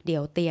เดี๋ย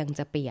วเตียง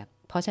จะเปียก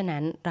เพราะฉะนั้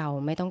นเรา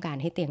ไม่ต้องการ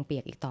ให้เตียงเปี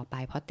ยกอีกต่อไป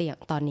เพราะเตียง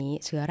ตอนนี้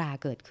เชื้อรา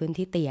เกิดขึ้น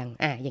ที่เตียง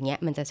อย่างเงี้ย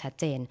มันจะชัด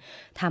เจน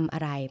ทำอะ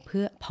ไร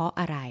เพราะ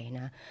อะไร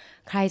นะ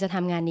ใครจะท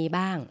ำงานนี้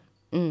บ้าง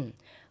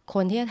ค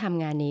นที่จะท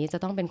ำงานนี้จะ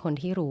ต้องเป็นคน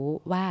ที่รู้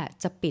ว่า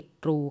จะปิด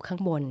รูข้า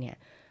งบนเนี่ย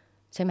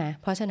ใช่ไหม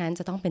เพราะฉะนั้น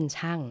จะต้องเป็น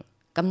ช่าง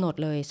กำหนด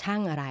เลยช่า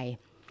งอะไร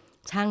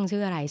ช่างชื่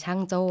ออะไรช่าง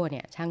โจ้เ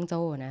นี่ยช่างโ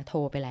จ้นะโทร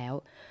ไปแล้ว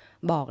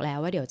บอกแล้ว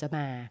ว่าเดี๋ยวจะม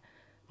า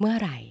เมื่อ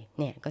ไหร่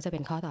เนี่ยก็จะเป็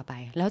นข้อต่อไป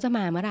แล้วจะม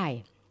าเมื่อไหร่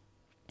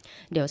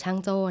เดี๋ยวช่าง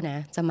โจ้นะ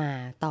จะมา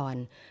ตอน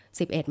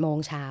 11 โมง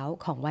เช้า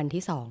ของวัน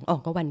ที่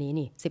2ก็วันนี้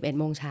นี่ 11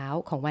 โมงเช้า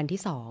ของวัน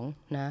ที่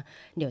2นะ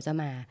เดี๋ยวจะ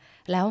มา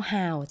แล้ว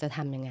how จะท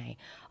ำยังไง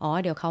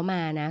เดี๋ยวเขาม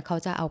านะเขา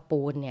จะเอา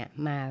ปูนเนี่ย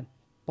มา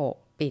โปะ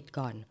ปิด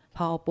ก่อนพ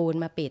อเอาปูน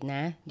มาปิดน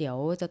ะเดี๋ยว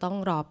จะต้อง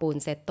รอปูน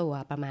เซตตัว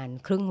ประมาณ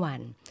ครึ่งวั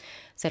น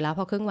เสร็จแล้วพ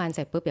อครึ่งวันเส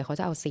ร็จปุ๊บเดี๋ยวเขา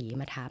จะเอาสี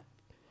มาทับ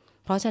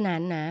เพราะฉะนั้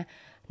นนะ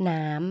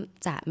น้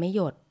ำจะไม่ห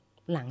ยด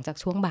หลังจาก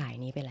ช่วงบ่าย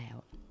นี้ไปแล้ว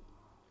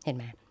เห็นไ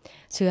หม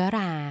เชื้อ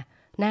รา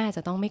น่าจ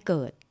ะต้องไม่เ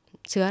กิด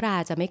เชื้อรา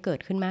จะไม่เกิด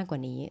ขึ้นมากกว่า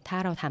นี้ถ้า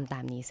เราทำตา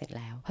มนี้เสร็จ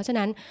แล้วเพราะฉะ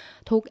นั้น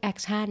ทุกแอค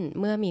ชั่น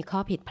เมื่อมีข้อ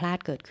ผิดพลาด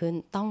เกิดขึ้น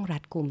ต้องรั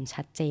ดกุม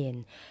ชัดเจน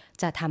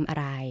จะทำอะ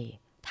ไร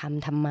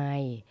ทำไม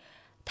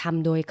ท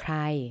ำโดยใคร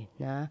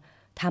นะ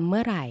ทำเมื่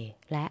อไหร่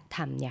และท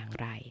ำอย่าง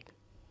ไร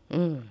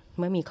เ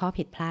มื่อมีข้อ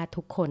ผิดพลาด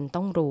ทุกคน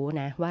ต้องรู้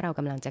นะว่าเราก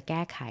ำลังจะแ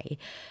ก้ไข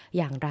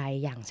อย่างไร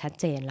อย่างชัด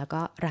เจนแล้ว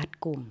ก็รัด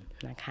กุม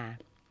นะคะ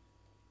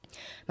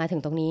มาถึ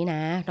งตรงนี้น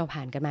ะเรา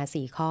ผ่านกันมา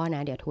4ข้อน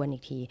ะเดี๋ยวทวนอี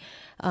กที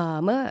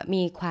เมื่อ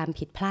มีความ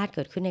ผิดพลาดเ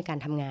กิดขึ้นในการ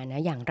ทำงานน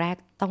ะอย่างแรก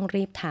ต้อง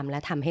รีบทำและ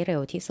ทำให้เร็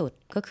วที่สุด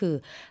ก็คือ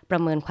ประ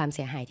เมินความเ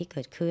สียหายที่เ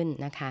กิดขึ้น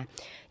นะคะ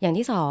อย่าง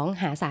ที่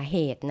2หาสาเห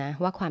ตุนะ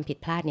ว่าความผิด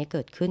พลาดนี้เ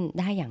กิดขึ้น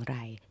ได้อย่างไร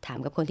ถาม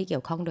กับคนที่เกี่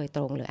ยวข้องโดยต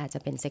รงหรืออาจจะ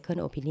เป็น second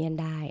opinion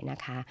ได้นะ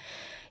คะ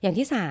อย่าง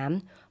ที่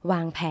3ว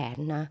างแผน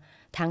นะ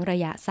ทั้งระ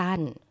ยะสั้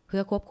นเ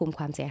พื่อควบคุมค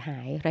วามเสียหา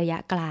ยระยะ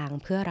กลาง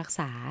เพื่อรัก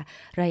ษา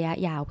ระยะ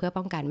ยาวเพื่อ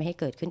ป้องกันไม่ให้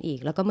เกิดขึ้นอีก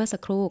แล้วก็เมื่อสั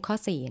กครู่ข้อ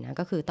4นะ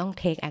ก็คือต้อง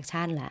take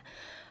action แหละ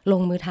ล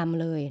งมือท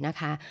ำเลยนะ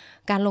คะ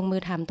การลงมื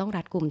อทำต้อง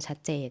รัดกุมชัด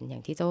เจนอย่า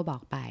งที่โจ้บอ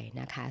กไป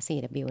นะคะ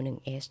 4W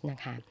 1H นะ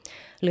คะ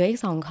เหลืออีก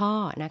2ข้อ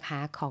นะคะ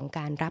ของก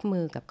ารรับ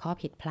มือกับข้อ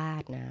ผิดพลา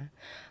ดนะ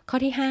ข้อ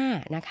ที่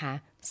5นะคะ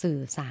สื่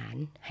อสาร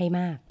ให้ม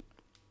าก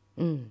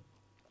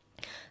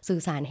สื่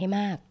อสารให้ม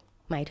าก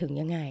หมายถึง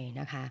ยังไง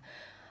นะคะ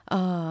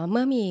เ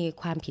มื่อมี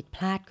ความผิดพ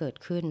ลาดเกิด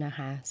ขึ้นนะค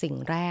ะสิ่ง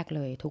แรกเ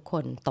ลยทุกค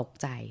นตก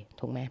ใจ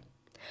ถูกไหม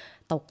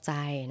ตกใจ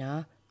เนาะ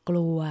ก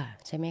ลัว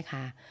ใช่ไหมค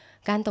ะ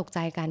การตกใจ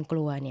การก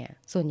ลัวเนี่ย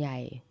ส่วนใหญ่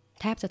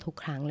แทบจะทุก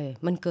ครั้งเลย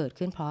มันเกิด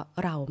ขึ้นเพราะ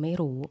เราไม่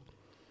รู้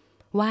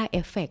ว่าเอ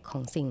ฟเฟกต์ขอ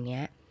งสิ่ง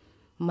นี้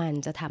มัน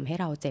จะทำให้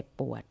เราเจ็บ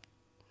ปวด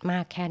มา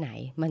กแค่ไหน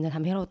มันจะท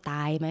ำให้เราต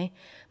ายไหม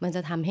มันจ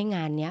ะทำให้ง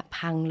านนี้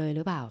พังเลยห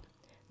รือเปล่า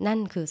นั่น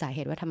คือสาเห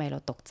ตุว่าทำไมเรา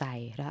ตกใจ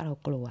และเรา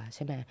กลัวใ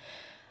ช่ไหม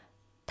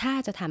ถ้า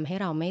จะทำให้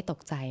เราไม่ต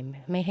กใจ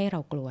ไม่ให้เรา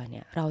กลัวเ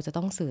นี่ยเราจะ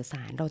ต้องสื่อส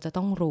ารเราจะ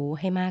ต้องรู้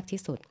ให้มากที่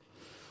สุด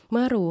เ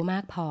มื่อรู้มา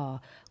กพอ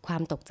ควา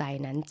มตกใจ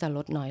นั้นจะล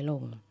ดน้อยล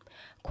ง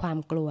ความ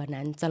กลัว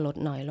นั้นจะลด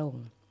น้อยลง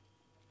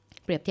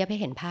เปรียบเทียบให้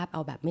เห็นภาพเอ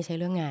าแบบไม่ใช่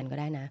เรื่องงานก็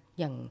ได้นะ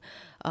อย่าง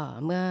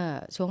เมื่อ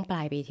ช่วงปล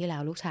ายปีที่แล้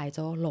วลูกชายโ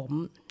จ้ล้ม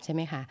ใช่ไห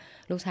มคะ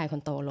ลูกชายค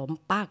นโตล้ม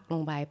ปักล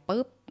งไป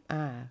ปุ๊บ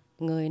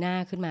เงยหน้า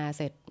ขึ้นมาเ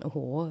สร็จโอ้โห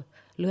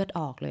เลือดอ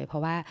อกเลยเพรา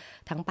ะว่า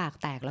ทั้งปาก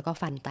แตกแล้วก็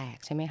ฟันแตก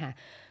ใช่ไหมคะ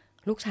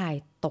ลูกชาย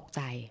ตกใ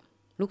จ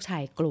ลูกชา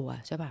ยกลัว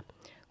ใช่ป่ะ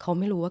เขา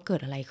ไม่รู้ว่าเกิ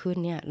ดอะไรขึ้น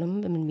เนี่ยแล้ว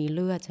มันมีเ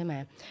ลือดใช่ไหม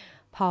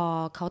พอ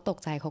เขาตก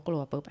ใจเขากลั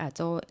วปุ๊บโ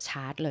จ้ช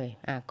าร์จเลย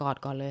กอด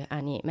ก่อนเลย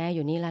นี่แม่อ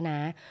ยู่นี่แล้วนะ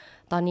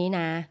ตอนนี้น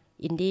ะ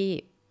อินดี้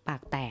ปา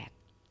กแตก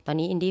ตอน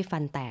นี้อินดี้ฟั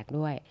นแตก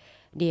ด้วย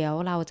เดี๋ยว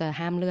เราจะ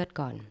ห้ามเลือด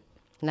ก่อน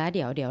แล้วเ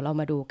ดี๋ยวเรา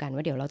มาดูกัน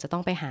ว่าเดี๋ยวเราจะต้อ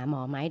งไปหาหม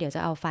อไหมเดี๋ยวจ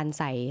ะเอาฟัน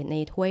ใส่ใน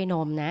ถ้วยน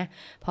มนะ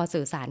พอ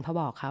สื่อสารพอ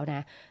บอกเขาน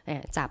ะ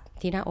จับ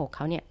ที่หน้าอกเข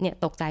าเนี่ย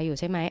ตกใจอยู่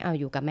ใช่ไหมเอา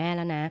อยู่กับแม่แ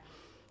ล้วนะ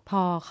พ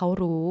อเขา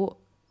รู้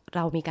เ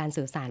รามีการ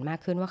สื่อสารมาก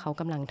ขึ้นว่าเขา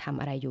กำลังทำ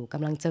อะไรอยู่ก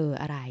ำลังเจอ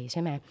อะไรใ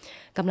ช่ไหม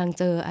กำลัง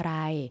เจออะไร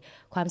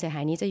ความเสียหา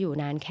ยนี้จะอยู่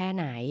นานแค่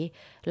ไหน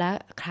และ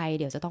ใคร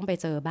เดี๋ยวจะต้องไป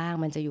เจอบ้าง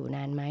มันจะอยู่น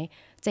านไหม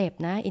เจ็บ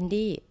นะอิน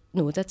ดี้ห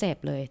นูจะเจ็บ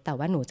เลยแต่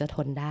ว่าหนูจะท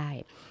นได้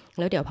แ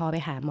ล้วเดี๋ยวพอไป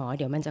หาหมอเ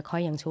ดี๋ยวมันจะค่อ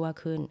ยยังชั่ว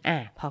ขึ้น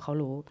พอเขา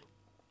รู้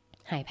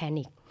หายแพ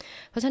นิค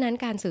เพราะฉะนั้น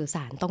การสื่อส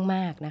ารต้องม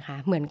ากนะคะ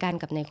เหมือนกัน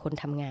กับในคน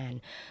ทำงาน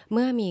เ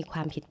มื่อมีคว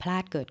ามผิดพลา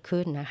ดเกิด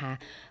ขึ้นนะคะ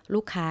ลู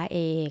กค้าเอ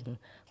ง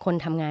คน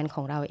ทำงานข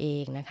องเราเอ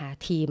งนะคะ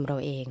ทีมเรา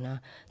เองเนาะ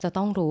จะ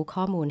ต้องรู้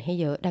ข้อมูลให้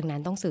เยอะดังนั้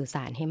นต้องสื่อส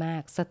ารให้มา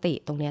กสติ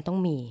ตรงนี้ต้อง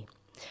มี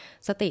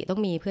สติต้อง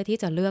มีเพื่อที่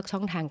จะเลือกช่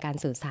องทางการ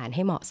สื่อสารใ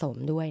ห้เหมาะสม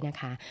ด้วยนะ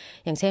คะ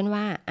อย่างเช่น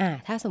ว่า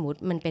ถ้าสมมติ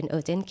มันเป็น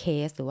urgent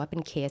case หรือว่าเป็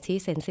นเคสที่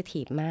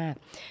sensitive มาก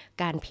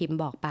การพิมพ์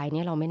บอกไปเ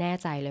นี่ยเราไม่แน่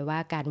ใจเลยว่า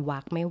การวั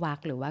กไม่วัก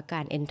หรือว่าก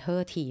าร enter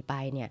ถี่ไป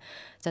เนี่ย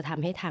จะท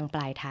ำให้ทางป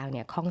ลายทางเ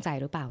นี่ยข้องใจ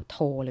หรือเปล่าโท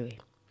รเล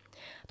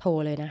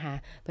ยนะคะ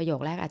ประโยค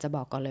แรกอาจจะบ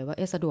อกก่อนเลยว่า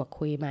สะดวก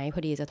คุยไหมพ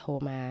อดีจะโทร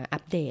มาอั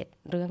ปเดต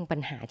เรื่องปัญ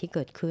หาที่เ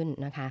กิดขึ้น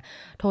นะคะ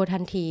โทรทั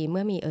นทีเ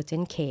มื่อมี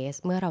urgent case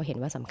เมื่อเราเห็น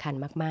ว่าสำคัญ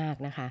มาก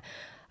ๆนะคะ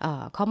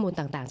ข้อมูล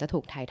ต่างๆจะถู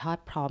กถ่ายทอด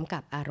พร้อมกั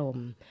บอารม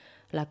ณ์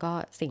แล้วก็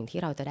สิ่งที่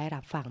เราจะได้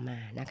รับฟังมา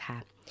นะคะ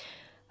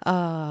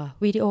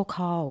วิดีโอค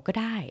อลก็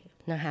ได้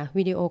นะคะ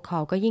วิดีโอคอ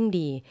ลก็ยิ่ง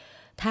ดี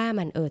ถ้า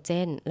มันเออร์เจ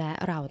นและ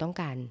เราต้อง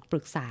การป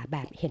รึกษาแบ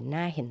บเห็นห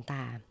น้าเห็นต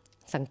า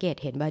สังเกต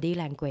เห็น body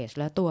language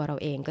แล้วตัวเรา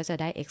เองก็จะ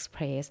ได้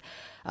express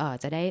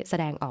จะได้แส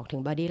ดงออกถึ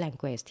ง body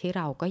language ที่เ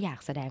ราก็อยาก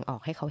แสดงออ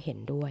กให้เขาเห็น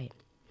ด้วย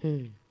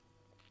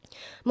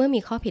เมื่อมี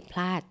ข้อผิดพล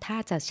าดถ้า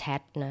จะแช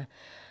ทนะ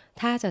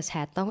ถ้าจะแช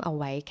ทต้องเอา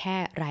ไว้แค่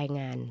ราย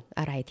งาน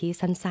อะไรที่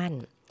สั้น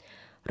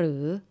ๆหรื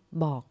อ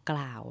บอกก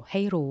ล่าวใ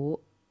ห้รู้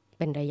เ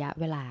ป็นระยะ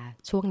เวลา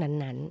ช่วง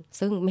นั้นๆ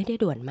ซึ่งไม่ได้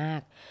ด่วนมา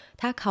ก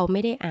ถ้าเขาไ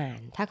ม่ได้อ่าน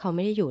ถ้าเขาไ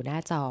ม่ได้อยู่หน้า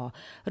จอ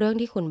เรื่อง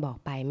ที่คุณบอก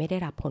ไปไม่ได้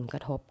รับผลกร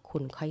ะทบคุ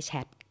ณค่อยแช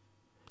ท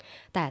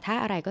แต่ถ้า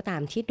อะไรก็ตา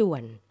มที่ด่ว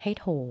นให้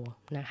โทร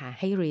นะคะ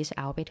ให้ reach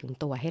out ไปถึง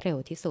ตัวให้เร็ว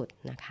ที่สุด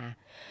นะคะ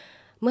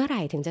เมื่อไห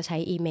ร่ถึงจะใช้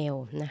อีเมล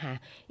นะคะ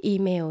อี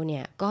เมลเนี่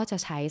ยก็จะ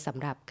ใช้สำ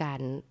หรับกา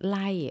รไ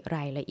ล่ร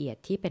ายละเอียด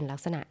ที่เป็นลัก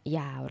ษณะย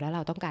าวแล้วเร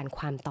าต้องการค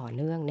วามต่อเ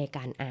นื่องในก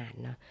ารอ่าน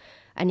นะ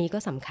อันนี้ก็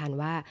สำคัญ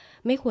ว่า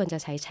ไม่ควรจะ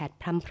ใช้แชท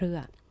พร่ำเพรื่อ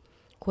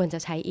ควรจะ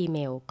ใช้อีเม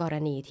ลกร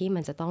ณีที่มั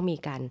นจะต้องมี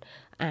การ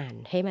อ่าน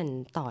ให้มัน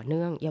ต่อเ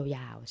นื่องย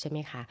าวๆใช่ไหม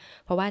คะ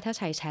เพราะว่าถ้าใ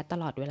ช้แชทต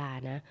ลอดเวลา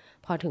นะ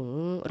พอถึง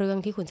เรื่อง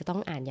ที่คุณจะต้อ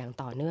งอ่านอย่าง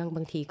ต่อเนื่องบ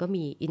างทีก็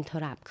มีอินเทอ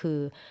ร์รัปคือ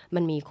มั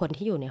นมีคน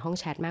ที่อยู่ในห้อง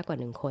แชทมากกว่า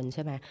1คนใ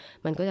ช่ไหม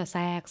มันก็จะแท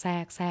ร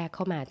กเ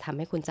ข้ามาทำใ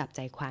ห้คุณจับใจ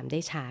ความได้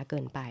ช้าเกิ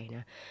นไปน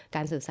ะก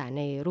ารสื่อสาร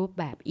ในรูป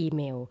แบบอีเ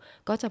มล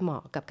ก็จะเหมา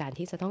ะกับการ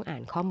ที่จะต้องอ่า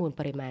นข้อมูล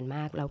ปริมาณม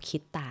ากแล้วคิ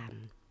ดตาม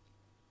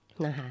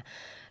นะคะ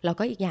แล้ว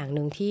ก็อีกอย่างห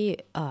นึ่งที่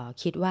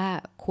คิดว่า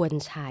ควร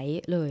ใช้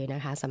เลยน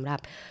ะคะสำหรับ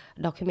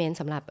document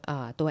สำหรับ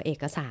ตัวเอ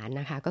กสาร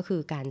นะคะก็คื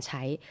อการใ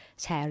ช้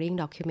sharing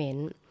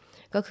document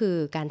ก็คือ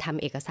การท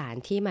ำเอกสาร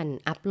ที่มัน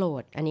อัปโหล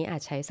ดอันนี้อา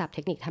จใช้ศัพท์เท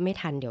คนิคถ้าไม่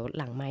ทันเดี๋ยว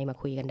หลังไมค์มา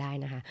คุยกันได้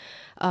นะคะ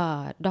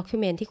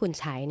document ที่คุณ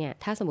ใช้เนี่ย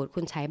ถ้าสมมติ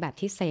คุณใช้แบบ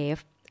ที่เซฟ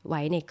ไ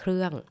ว้ในเค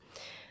รื่อง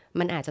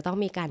มันอาจจะต้อง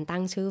มีการตั้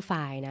งชื่อไฟ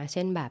ล์นะเ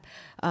ช่นแบบ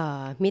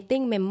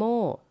meeting memo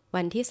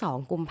วันที่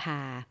2 กุมภา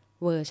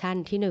เวอร์ชั่น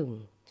ที่1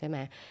ใช่ไหม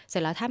เสร็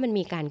จแล้วถ้ามัน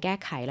มีการแก้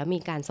ไขแล้วมี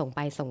การส่งไป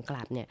ส่งก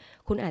ลับเนี่ย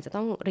คุณอาจจะ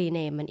ต้องรีเน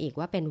มมันอีก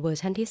ว่าเป็นเวอร์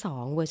ชันที่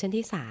2เวอร์ชัน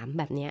ที่3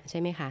แบบนี้ใช่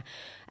ไหมคะ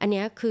อัน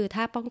นี้คือ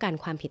ถ้าป้องกัน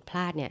ความผิดพล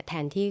าดเนี่ยแท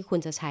นที่คุณ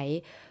จะใช้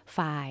ไฟ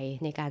ล์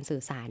ในการสื่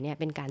อสารเนี่ย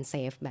เป็นการเซ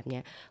ฟแบบนี้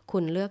คุ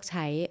ณเลือกใ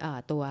ช้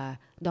ตัว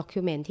ด็อกิ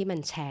วเมนต์ที่มัน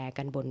แชร์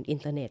กันบนอิน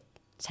เทอร์เน็ต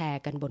แช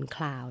ร์กันบนค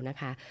ลาวด์นะ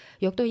คะ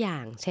ยกตัวอย่า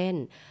งเช่น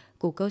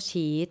Google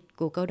Sheet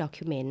Google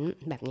Document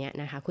แบบนี้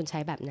นะคะคุณใช้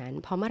แบบนั้น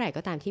พอเมื่อไหร่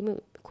ก็ตามที่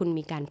คุณ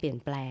มีการเปลี่ยน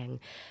แปลง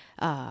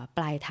ป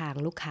ลายทาง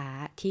ลูกค้า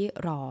ที่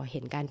รอเห็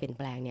นการเปลี่ยนแ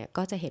ปลงเนี่ย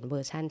ก็จะเห็นเวอ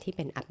ร์ชั่นที่เ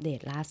ป็นอัปเดต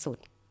ล่าสุด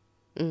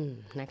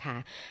นะคะ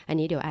อัน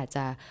นี้เดี๋ยวอาจจ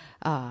ะ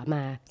ม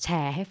าแช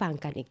ร์ให้ฟัง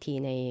กันอีกที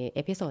ในเอ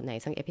พิโซดไหน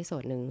สักเอพิโซ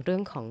ดหนึ่งเรื่อ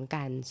งของก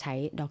ารใช้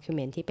ด็อกิวเม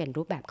นต์ที่เป็น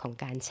รูปแบบของ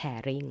การแช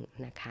ร์ริ่ง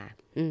นะคะ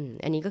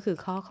อันนี้ก็คือ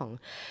ข้อของ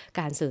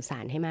การสื่อสา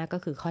รให้มากก็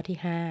คือข้อที่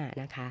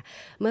5นะคะ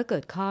เมื่อเกิ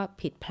ดข้อ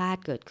ผิดพลาด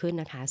เกิดขึ้น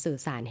นะคะสื่อ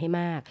สารให้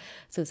มาก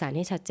สื่อสารใ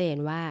ห้ชัดเจน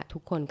ว่าทุ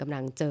กคนกำลั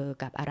งเจอ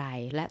กับอะไร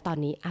และตอน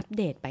นี้อัปเ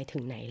ดตไปถึ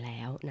งไหนแล้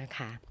วนะค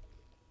ะ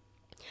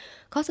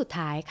ข้อสุด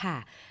ท้ายค่ะ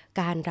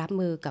การรับ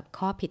มือกับ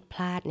ข้อผิดพ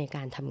ลาดในก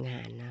ารทำง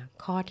านนะ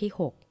ข้อที่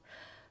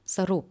6ส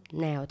รุป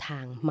แนวทา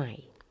งใหม่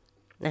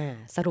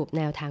สรุปแ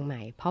นวทางให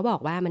ม่เพราะบอ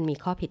กว่ามันมี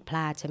ข้อผิดพล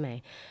าดใช่ไหม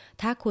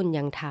ถ้าคุณ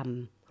ยังท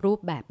ำรูป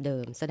แบบเดิ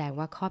มแสดง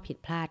ว่าข้อผิด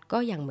พลาดก็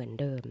ยังเหมือน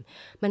เดิม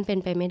มันเป็น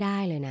ไปไม่ได้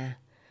เลยนะ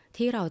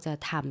ที่เราจะ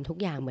ทำทุก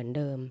อย่างเหมือนเ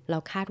ดิมเรา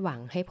คาดหวัง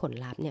ให้ผล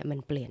ลัพธ์เนี่ยมัน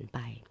เปลี่ยนไป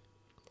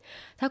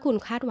ถ้าคุณ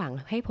คาดหวัง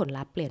ให้ผล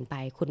ลัพธ์เปลี่ยนไป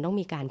คุณต้อง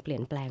มีการเปลี่ย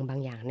นแปลงบาง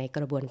อย่างในก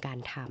ระบวนการ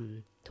ท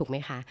ถูกไหม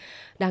คะ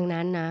ดัง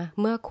นั้นนะ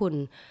เมื่อคุณ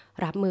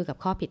รับมือกับ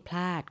ข้อผิดพล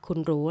าดคุณ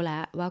รู้แล้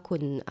วว่าคุ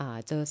ณ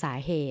เจอสา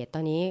เหตุต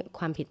อนนี้ค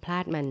วามผิดพลา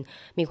ดมัน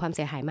มีความเ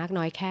สียหายมาก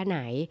น้อยแค่ไหน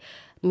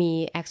มี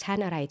แอคชั่น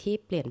อะไรที่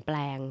เปลี่ยนแปล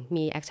ง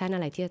มีแอคชั่นอ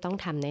ะไรที่จะต้อง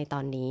ทำในตอ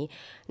นนี้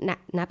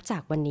นับจา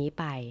กวันนี้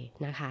ไป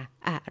นะคะ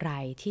อะไร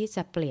ที่จ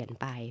ะเปลี่ยน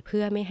ไปเ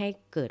พื่อไม่ให้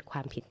เกิดคว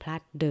ามผิดพลา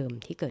ดเดิม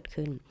ที่เกิด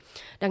ขึ้น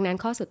ดังนั้น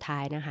ข้อสุดท้า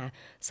ยนะคะ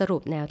สรุ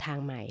ปแนวทาง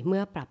ใหม่เมื่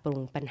อปรับปรุง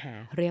ปัญหา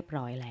เรียบ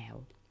ร้อยแล้ว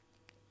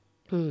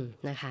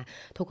นะคะ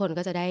ทุกคน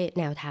ก็จะได้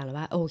แนวทางแล้ว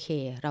ว่าโอเค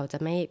เราจะ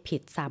ไม่ผิ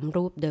ดซ้ำ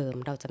รูปเดิม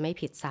เราจะไม่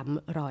ผิดซ้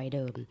ำรอยเ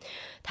ดิม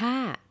ถ้า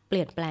เป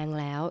ลี่ยนแปลง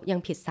แล้วยัง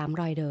ผิดซ้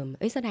ำรอยเดิม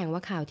แสดงว่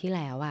าคราวที่แ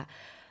ล้ว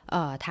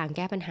ทางแ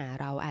ก้ปัญหา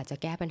เราอาจจะ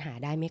แก้ปัญหา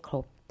ได้ไม่คร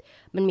บ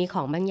มันมีข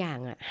องบางอย่าง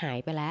หาย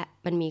ไปแล้ว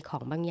มันมีขอ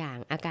งบางอย่าง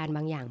อาการบ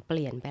างอย่างเป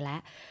ลี่ยนไปแล้ว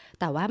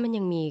แต่ว่ามัน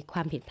ยังมีคว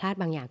ามผิดพลาด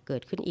บางอย่างเกิ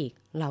ดขึ้นอีก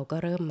เราก็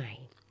เริ่มใหม่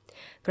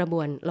เร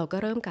าก็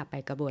เริ่มกลับไป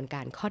กระบวนก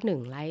ารข้อ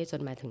1ไล่จ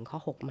นมาถึงข้อ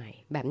6ใหม่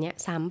แบบนี้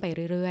ซ้ำไป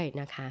เรื่อย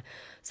ๆนะคะ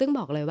ซึ่งบ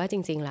อกเลยว่าจ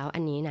ริงๆแล้วอั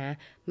นนี้นะ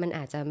มันอ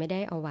าจจะไม่ได้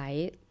เอาไว้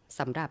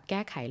สำหรับแ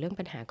ก้ไขเรื่อง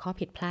ปัญหาข้อ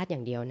ผิดพลาดอย่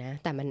างเดียวนะ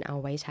แต่มันเอา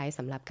ไว้ใช้ส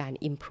ำหรับการ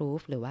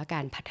improve หรือว่าก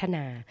ารพัฒน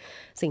า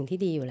สิ่งที่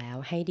ดีอยู่แล้ว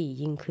ให้ดี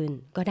ยิ่งขึ้น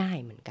ก็ได้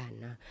เหมือนกัน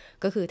นะ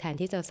ก็คือแทน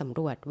ที่จะสำ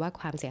รวจว่า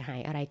ความเสียหาย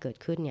อะไรเกิด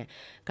ขึ้นเนี่ย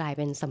กลายเ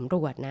ป็นสำร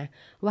วจนะ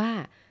ว่า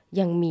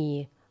ยังมี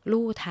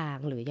ลู่ทาง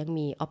หรือยัง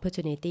มี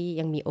opportunity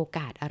ยังมีโอก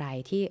าสอะไร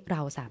ที่เร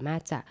าสามาร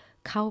ถจะ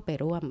เข้าไป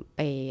ร่วมไ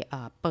ป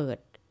เปิด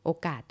โอ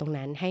กาสตรง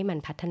นั้นให้มัน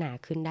พัฒนา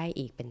ขึ้นได้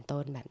อีกเป็น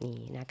ต้นแบบ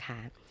นี้นะคะ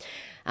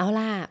เอา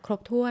ล่ะครบ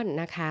ถ้วน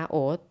นะคะ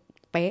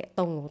เป๊ะต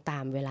รงตา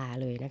มเวลา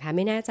เลยนะคะไ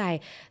ม่แน่ใจ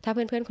ถ้าเ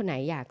พื่อนๆคนไหน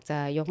อยากจะ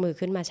ยกมือ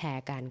ขึ้นมาแช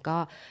ร์กันก็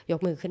ยก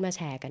มือขึ้นมาแ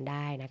ชร์กันไ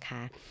ด้นะค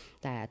ะ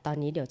แต่ตอน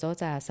นี้เดี๋ยวโจ้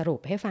จะสรุป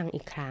ให้ฟัง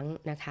อีกครั้ง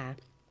นะคะ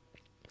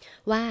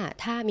ว่า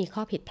ถ้ามีข้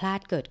อผิดพลาด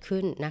เกิด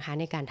ขึ้นนะคะ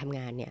ในการทำง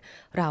านเนี่ย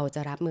เราจ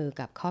ะรับมือ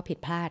กับข้อผิด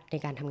พลาดใน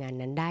การทำงาน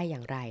นั้นได้อย่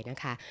างไรนะ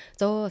คะ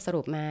โจ้ส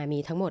รุปมามี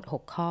ทั้งหมด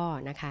6ข้อ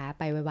นะคะ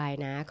ไปไว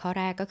ๆนะข้อ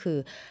แรกก็คือ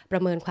ปร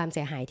ะเมินความเ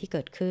สียหายที่เ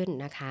กิดขึ้น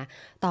นะคะ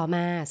ต่อม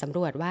าสำร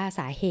วจว่า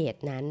สาเหตุ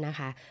นั้นนะ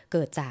คะเ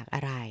กิดจากอ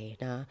ะไร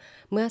เนาะ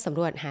เมื่อสำ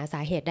รวจหาส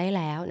าเหตุได้แ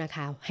ล้วนะค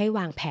ะให้ว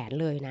างแผน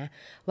เลยนะ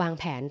วาง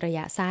แผนระย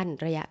ะสั้น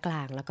ระยะกล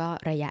างแล้วก็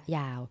ระยะย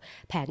าว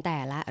แผนแต่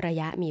ละระ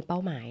ยะมีเป้า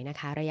หมายนะ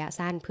คะระยะ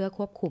สั้นเพื่อค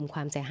วบคุมค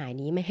วามเสียหาย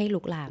นี้ไม่ให้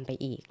ลุกลามไป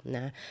อีกน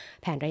ะ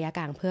แผนระยะก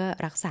ลางเพื่อ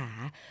รักษา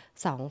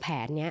2แผ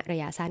นเนี้ยระ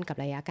ยะสั้นกับ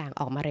ระยะกลาง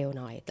ออกมาเร็ว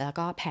หน่อยแล้ว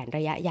ก็แผนร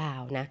ะยะยา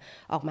วนะ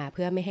ออกมาเ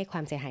พื่อไม่ให้คว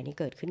ามเสียหายนี้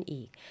เกิดขึ้น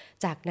อีก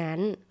จากนั้น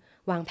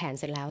วางแผน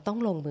เสร็จแล้วต้อง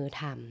ลงมือ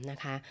ทำนะ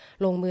คะ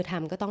ลงมือท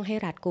ำก็ต้องให้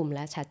รัดกุมแล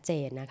ะชัดเจ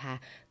นนะคะ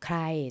ใคร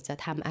จะ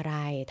ทำอะไร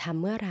ท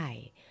ำเมื่อไหร่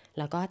แ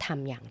ล้วก็ท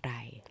ำอย่างไร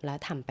แล้ว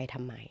ทำไปท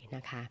ำไมน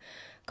ะคะ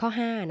ข้อ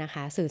5นะค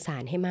ะสื่อสา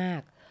รให้มา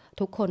ก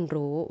ทุกคน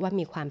รู้ว่า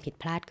มีความผิด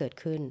พลาดเกิด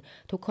ขึ้น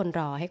ทุกคน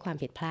รอให้ความ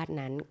ผิดพลาด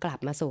นั้นกลับ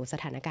มาสู่ส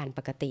ถานการณ์ป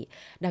กติ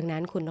ดังนั้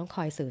นคุณต้องค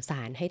อยสื่อส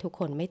ารให้ทุก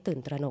คนไม่ตื่น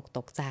ตระหนกต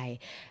กใจ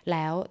แ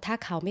ล้วถ้า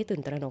เขาไม่ตื่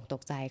นตระหนกต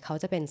กใจเขา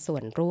จะเป็นส่ว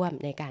นร่วม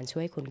ในการช่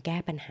วยคุณแก้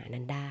ปัญหา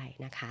นั้นได้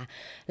นะคะ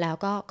แล้ว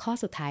ก็ข้อ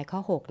สุดท้ายข้อ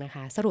6นะค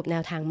ะสรุปแน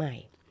วทางใหม่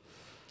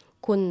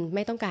คุณไ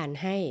ม่ต้องการ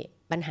ให้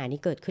ปัญหานี้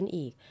เกิดขึ้น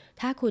อีก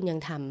ถ้าคุณยัง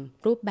ท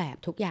ำรูปแบบ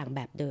ทุกอย่างแ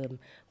บบเดิม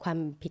ความ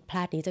ผิดพล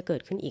าดนี้จะเกิ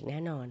ดขึ้นอีกแน่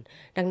นอน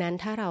ดังนั้น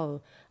ถ้าเรา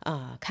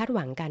คาดห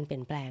วังการเปลี่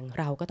ยนแปลง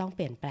เราก็ต้องเป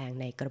ลี่ยนแปลง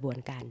ในกระบวน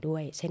การด้ว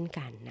ยเช่น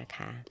กันนะค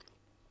ะ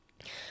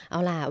เอา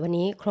ล่ะวัน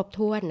นี้ครบ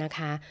ถ้วนนะค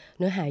ะเ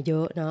นื้อหาเย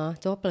อะเนาะ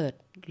โจ้เปิด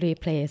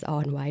replace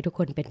on ไว้ทุกค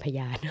นเป็นพย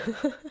าน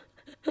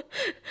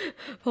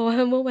เพราะว่า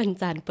เมื่อวัน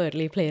จันทร์เปิด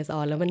replace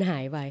on แล้วมันหา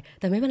ยไป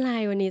แต่ไม่เป็นไร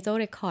วันนี้โจ้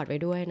เรคคอร์ดไว้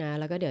ด้วยนะ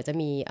แล้วก็เดี๋ยวจะ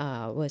มีเ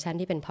วอร์ชัน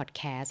ที่เป็นพอดแ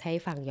คสต์ให้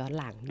ฟังย้อน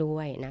หลังด้ว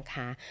ยนะค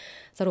ะ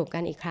สรุปกั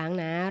นอีกครั้ง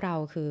นะเรา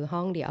คือห้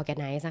อง The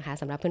Organize นะคะ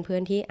สำหรับเพื่อ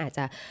นๆที่อาจจ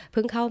ะเ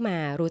พิ่งเข้ามา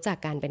รู้จัก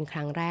กันเป็นค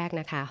รั้งแรก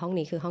นะคะห้อง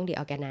นี้คือห้อง The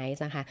Organize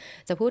นะคะ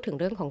จะพูดถึง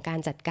เรื่องของการ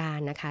จัดการ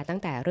นะคะตั้ง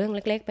แต่เรื่องเ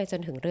ล็กๆไปจ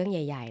นถึงเรื่องใ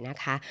หญ่ๆนะ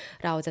คะ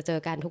เราจะเจอ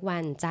กันทุกวั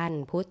นจันท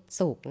ร์พุธ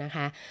ศุกร์นะค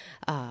ะ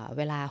เ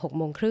วลา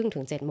 6:30 ถึ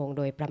ง 7:00 โ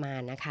ดยประมา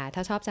ณนะคะ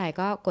ถ้าชอบใจ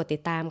ก็กดติ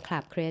ดตาม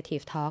Club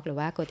Creative Talk หรือ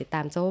ว่ากดติดต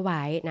ามโจ้ไ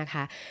ว้นะค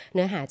ะเ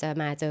นื้อหาจะ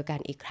มาเจอกัน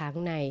อีกครั้ง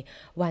ใน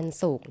วัน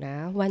ศุกร์นะ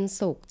วัน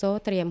ศุกร์โจ้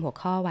เตรียมหัว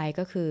ข้อไว้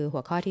ก็คือหั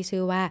วข้อที่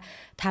ชื่อว่า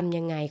ทำ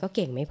ยังไงก็เ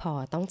ก่งไม่พอ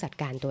ต้องจัด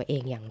การตัวเอ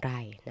งอย่างไร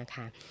นะค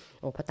ะ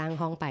พอตั้ง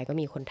ห้องไปก็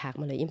มีคนทัก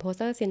มาเลย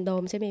Imposter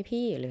Syndrome ใช่ไหม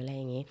พี่หรืออะไร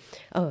อย่างนี้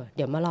เ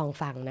ดี๋ยวมาลอง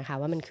ฟังนะคะ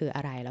ว่ามันคืออ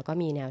ะไรแล้วก็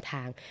มีแนวท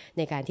างใ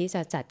นการที่จ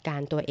ะจัดกา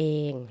รตัวเอ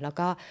งแล้ว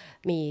ก็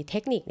มีเท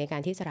คนิคในกา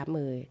รที่จะรับ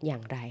มืออย่า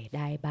งไรไ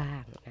ด้บ้า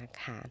งนะ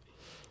คะ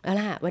เอา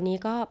ล่ะวันนี้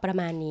ก็ประ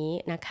มาณนี้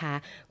นะคะ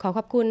ข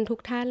อบคุณทุก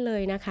ท่านเล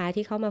ยนะคะ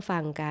ที่เข้ามาฟั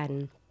งกัน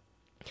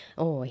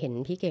เห็น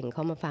พี่เก่งเข้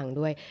ามาฟัง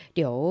ด้วยเ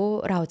ดี๋ยว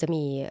เราจะ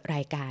มีร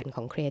ายการข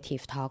อง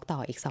Creative Talk ต่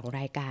ออีก2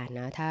รายการ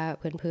นะถ้า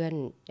เพื่อน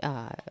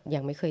ๆยั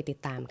งไม่เคยติด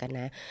ตามกัน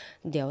นะ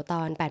เดี๋ยวต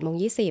อน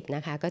 8:20 น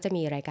ะคะก็จะ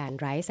มีรายการ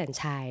Rise and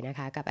Shine นะค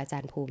ะกับอาจา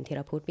รย์ภูมิธีร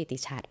พุทธปิติ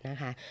ฉัตรนะ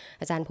คะ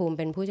อาจารย์ภูมิเ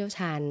ป็นผู้เชี่ยวช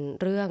าญ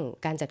เรื่อง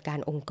การจัดการ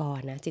องค์กร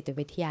นะจิต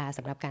วิทยาส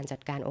ำหรับการจั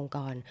ดการองค์ก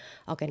ร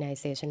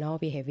Organizational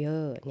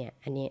Behavior เนี่ย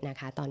อันนี้นะ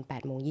คะตอน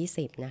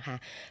 8:20 นะคะ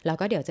แล้ว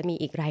ก็เดี๋ยวจะมี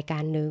อีกรายกา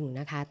รนึง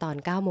นะคะตอน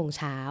 9:00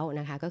 น.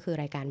นะคะก็คือ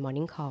รายการ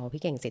Morning Call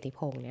พี่เก่งสิทธิพ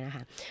งษ์เนี่ยนะค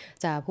ะ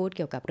จะพูดเ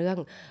กี่ยวกับเรื่อง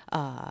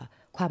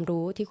ความ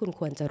รู้ที่คุณ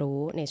ควรจะ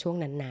รู้ในช่วง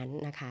นั้น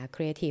ๆนะคะ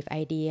creative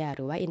idea ห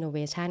รือว่า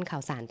innovation ข่า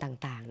วสาร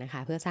ต่างๆนะค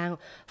ะเพื่อสร้าง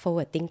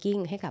forward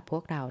thinking ให้กับพว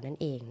กเรานั่น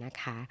เองนะ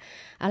คะ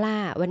เอาล่ะ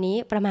วันนี้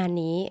ประมาณ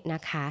นี้น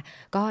ะคะ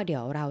ก็เดี๋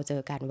ยวเราเจ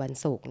อกันวัน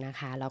ศุกร์นะ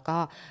คะแล้วก็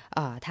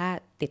ถ้า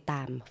ติดต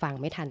ามฟัง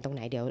ไม่ทันตรงไห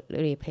นเดี๋ยว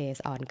replays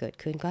on เกิด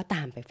ขึ้นก็ต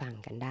ามไปฟัง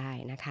กันได้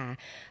นะคะ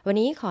วัน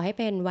นี้ขอให้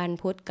เป็นวัน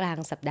พุธกลาง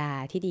สัปดาห์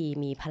ที่ดี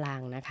มีพลั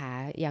งนะคะ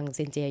ยัง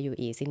ซินเจียอยู่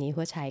อีกซินนี้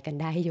หัวใช้กัน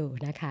ได้อยู่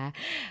นะคะ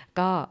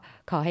ก็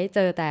ขอให้เจ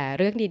อแต่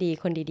เรื่องดี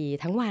ๆคนดี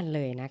ๆทั้งวันเ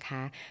ลยนะค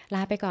ะล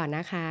าไปก่อนน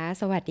ะคะ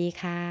สวัสดี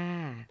ค่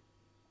ะ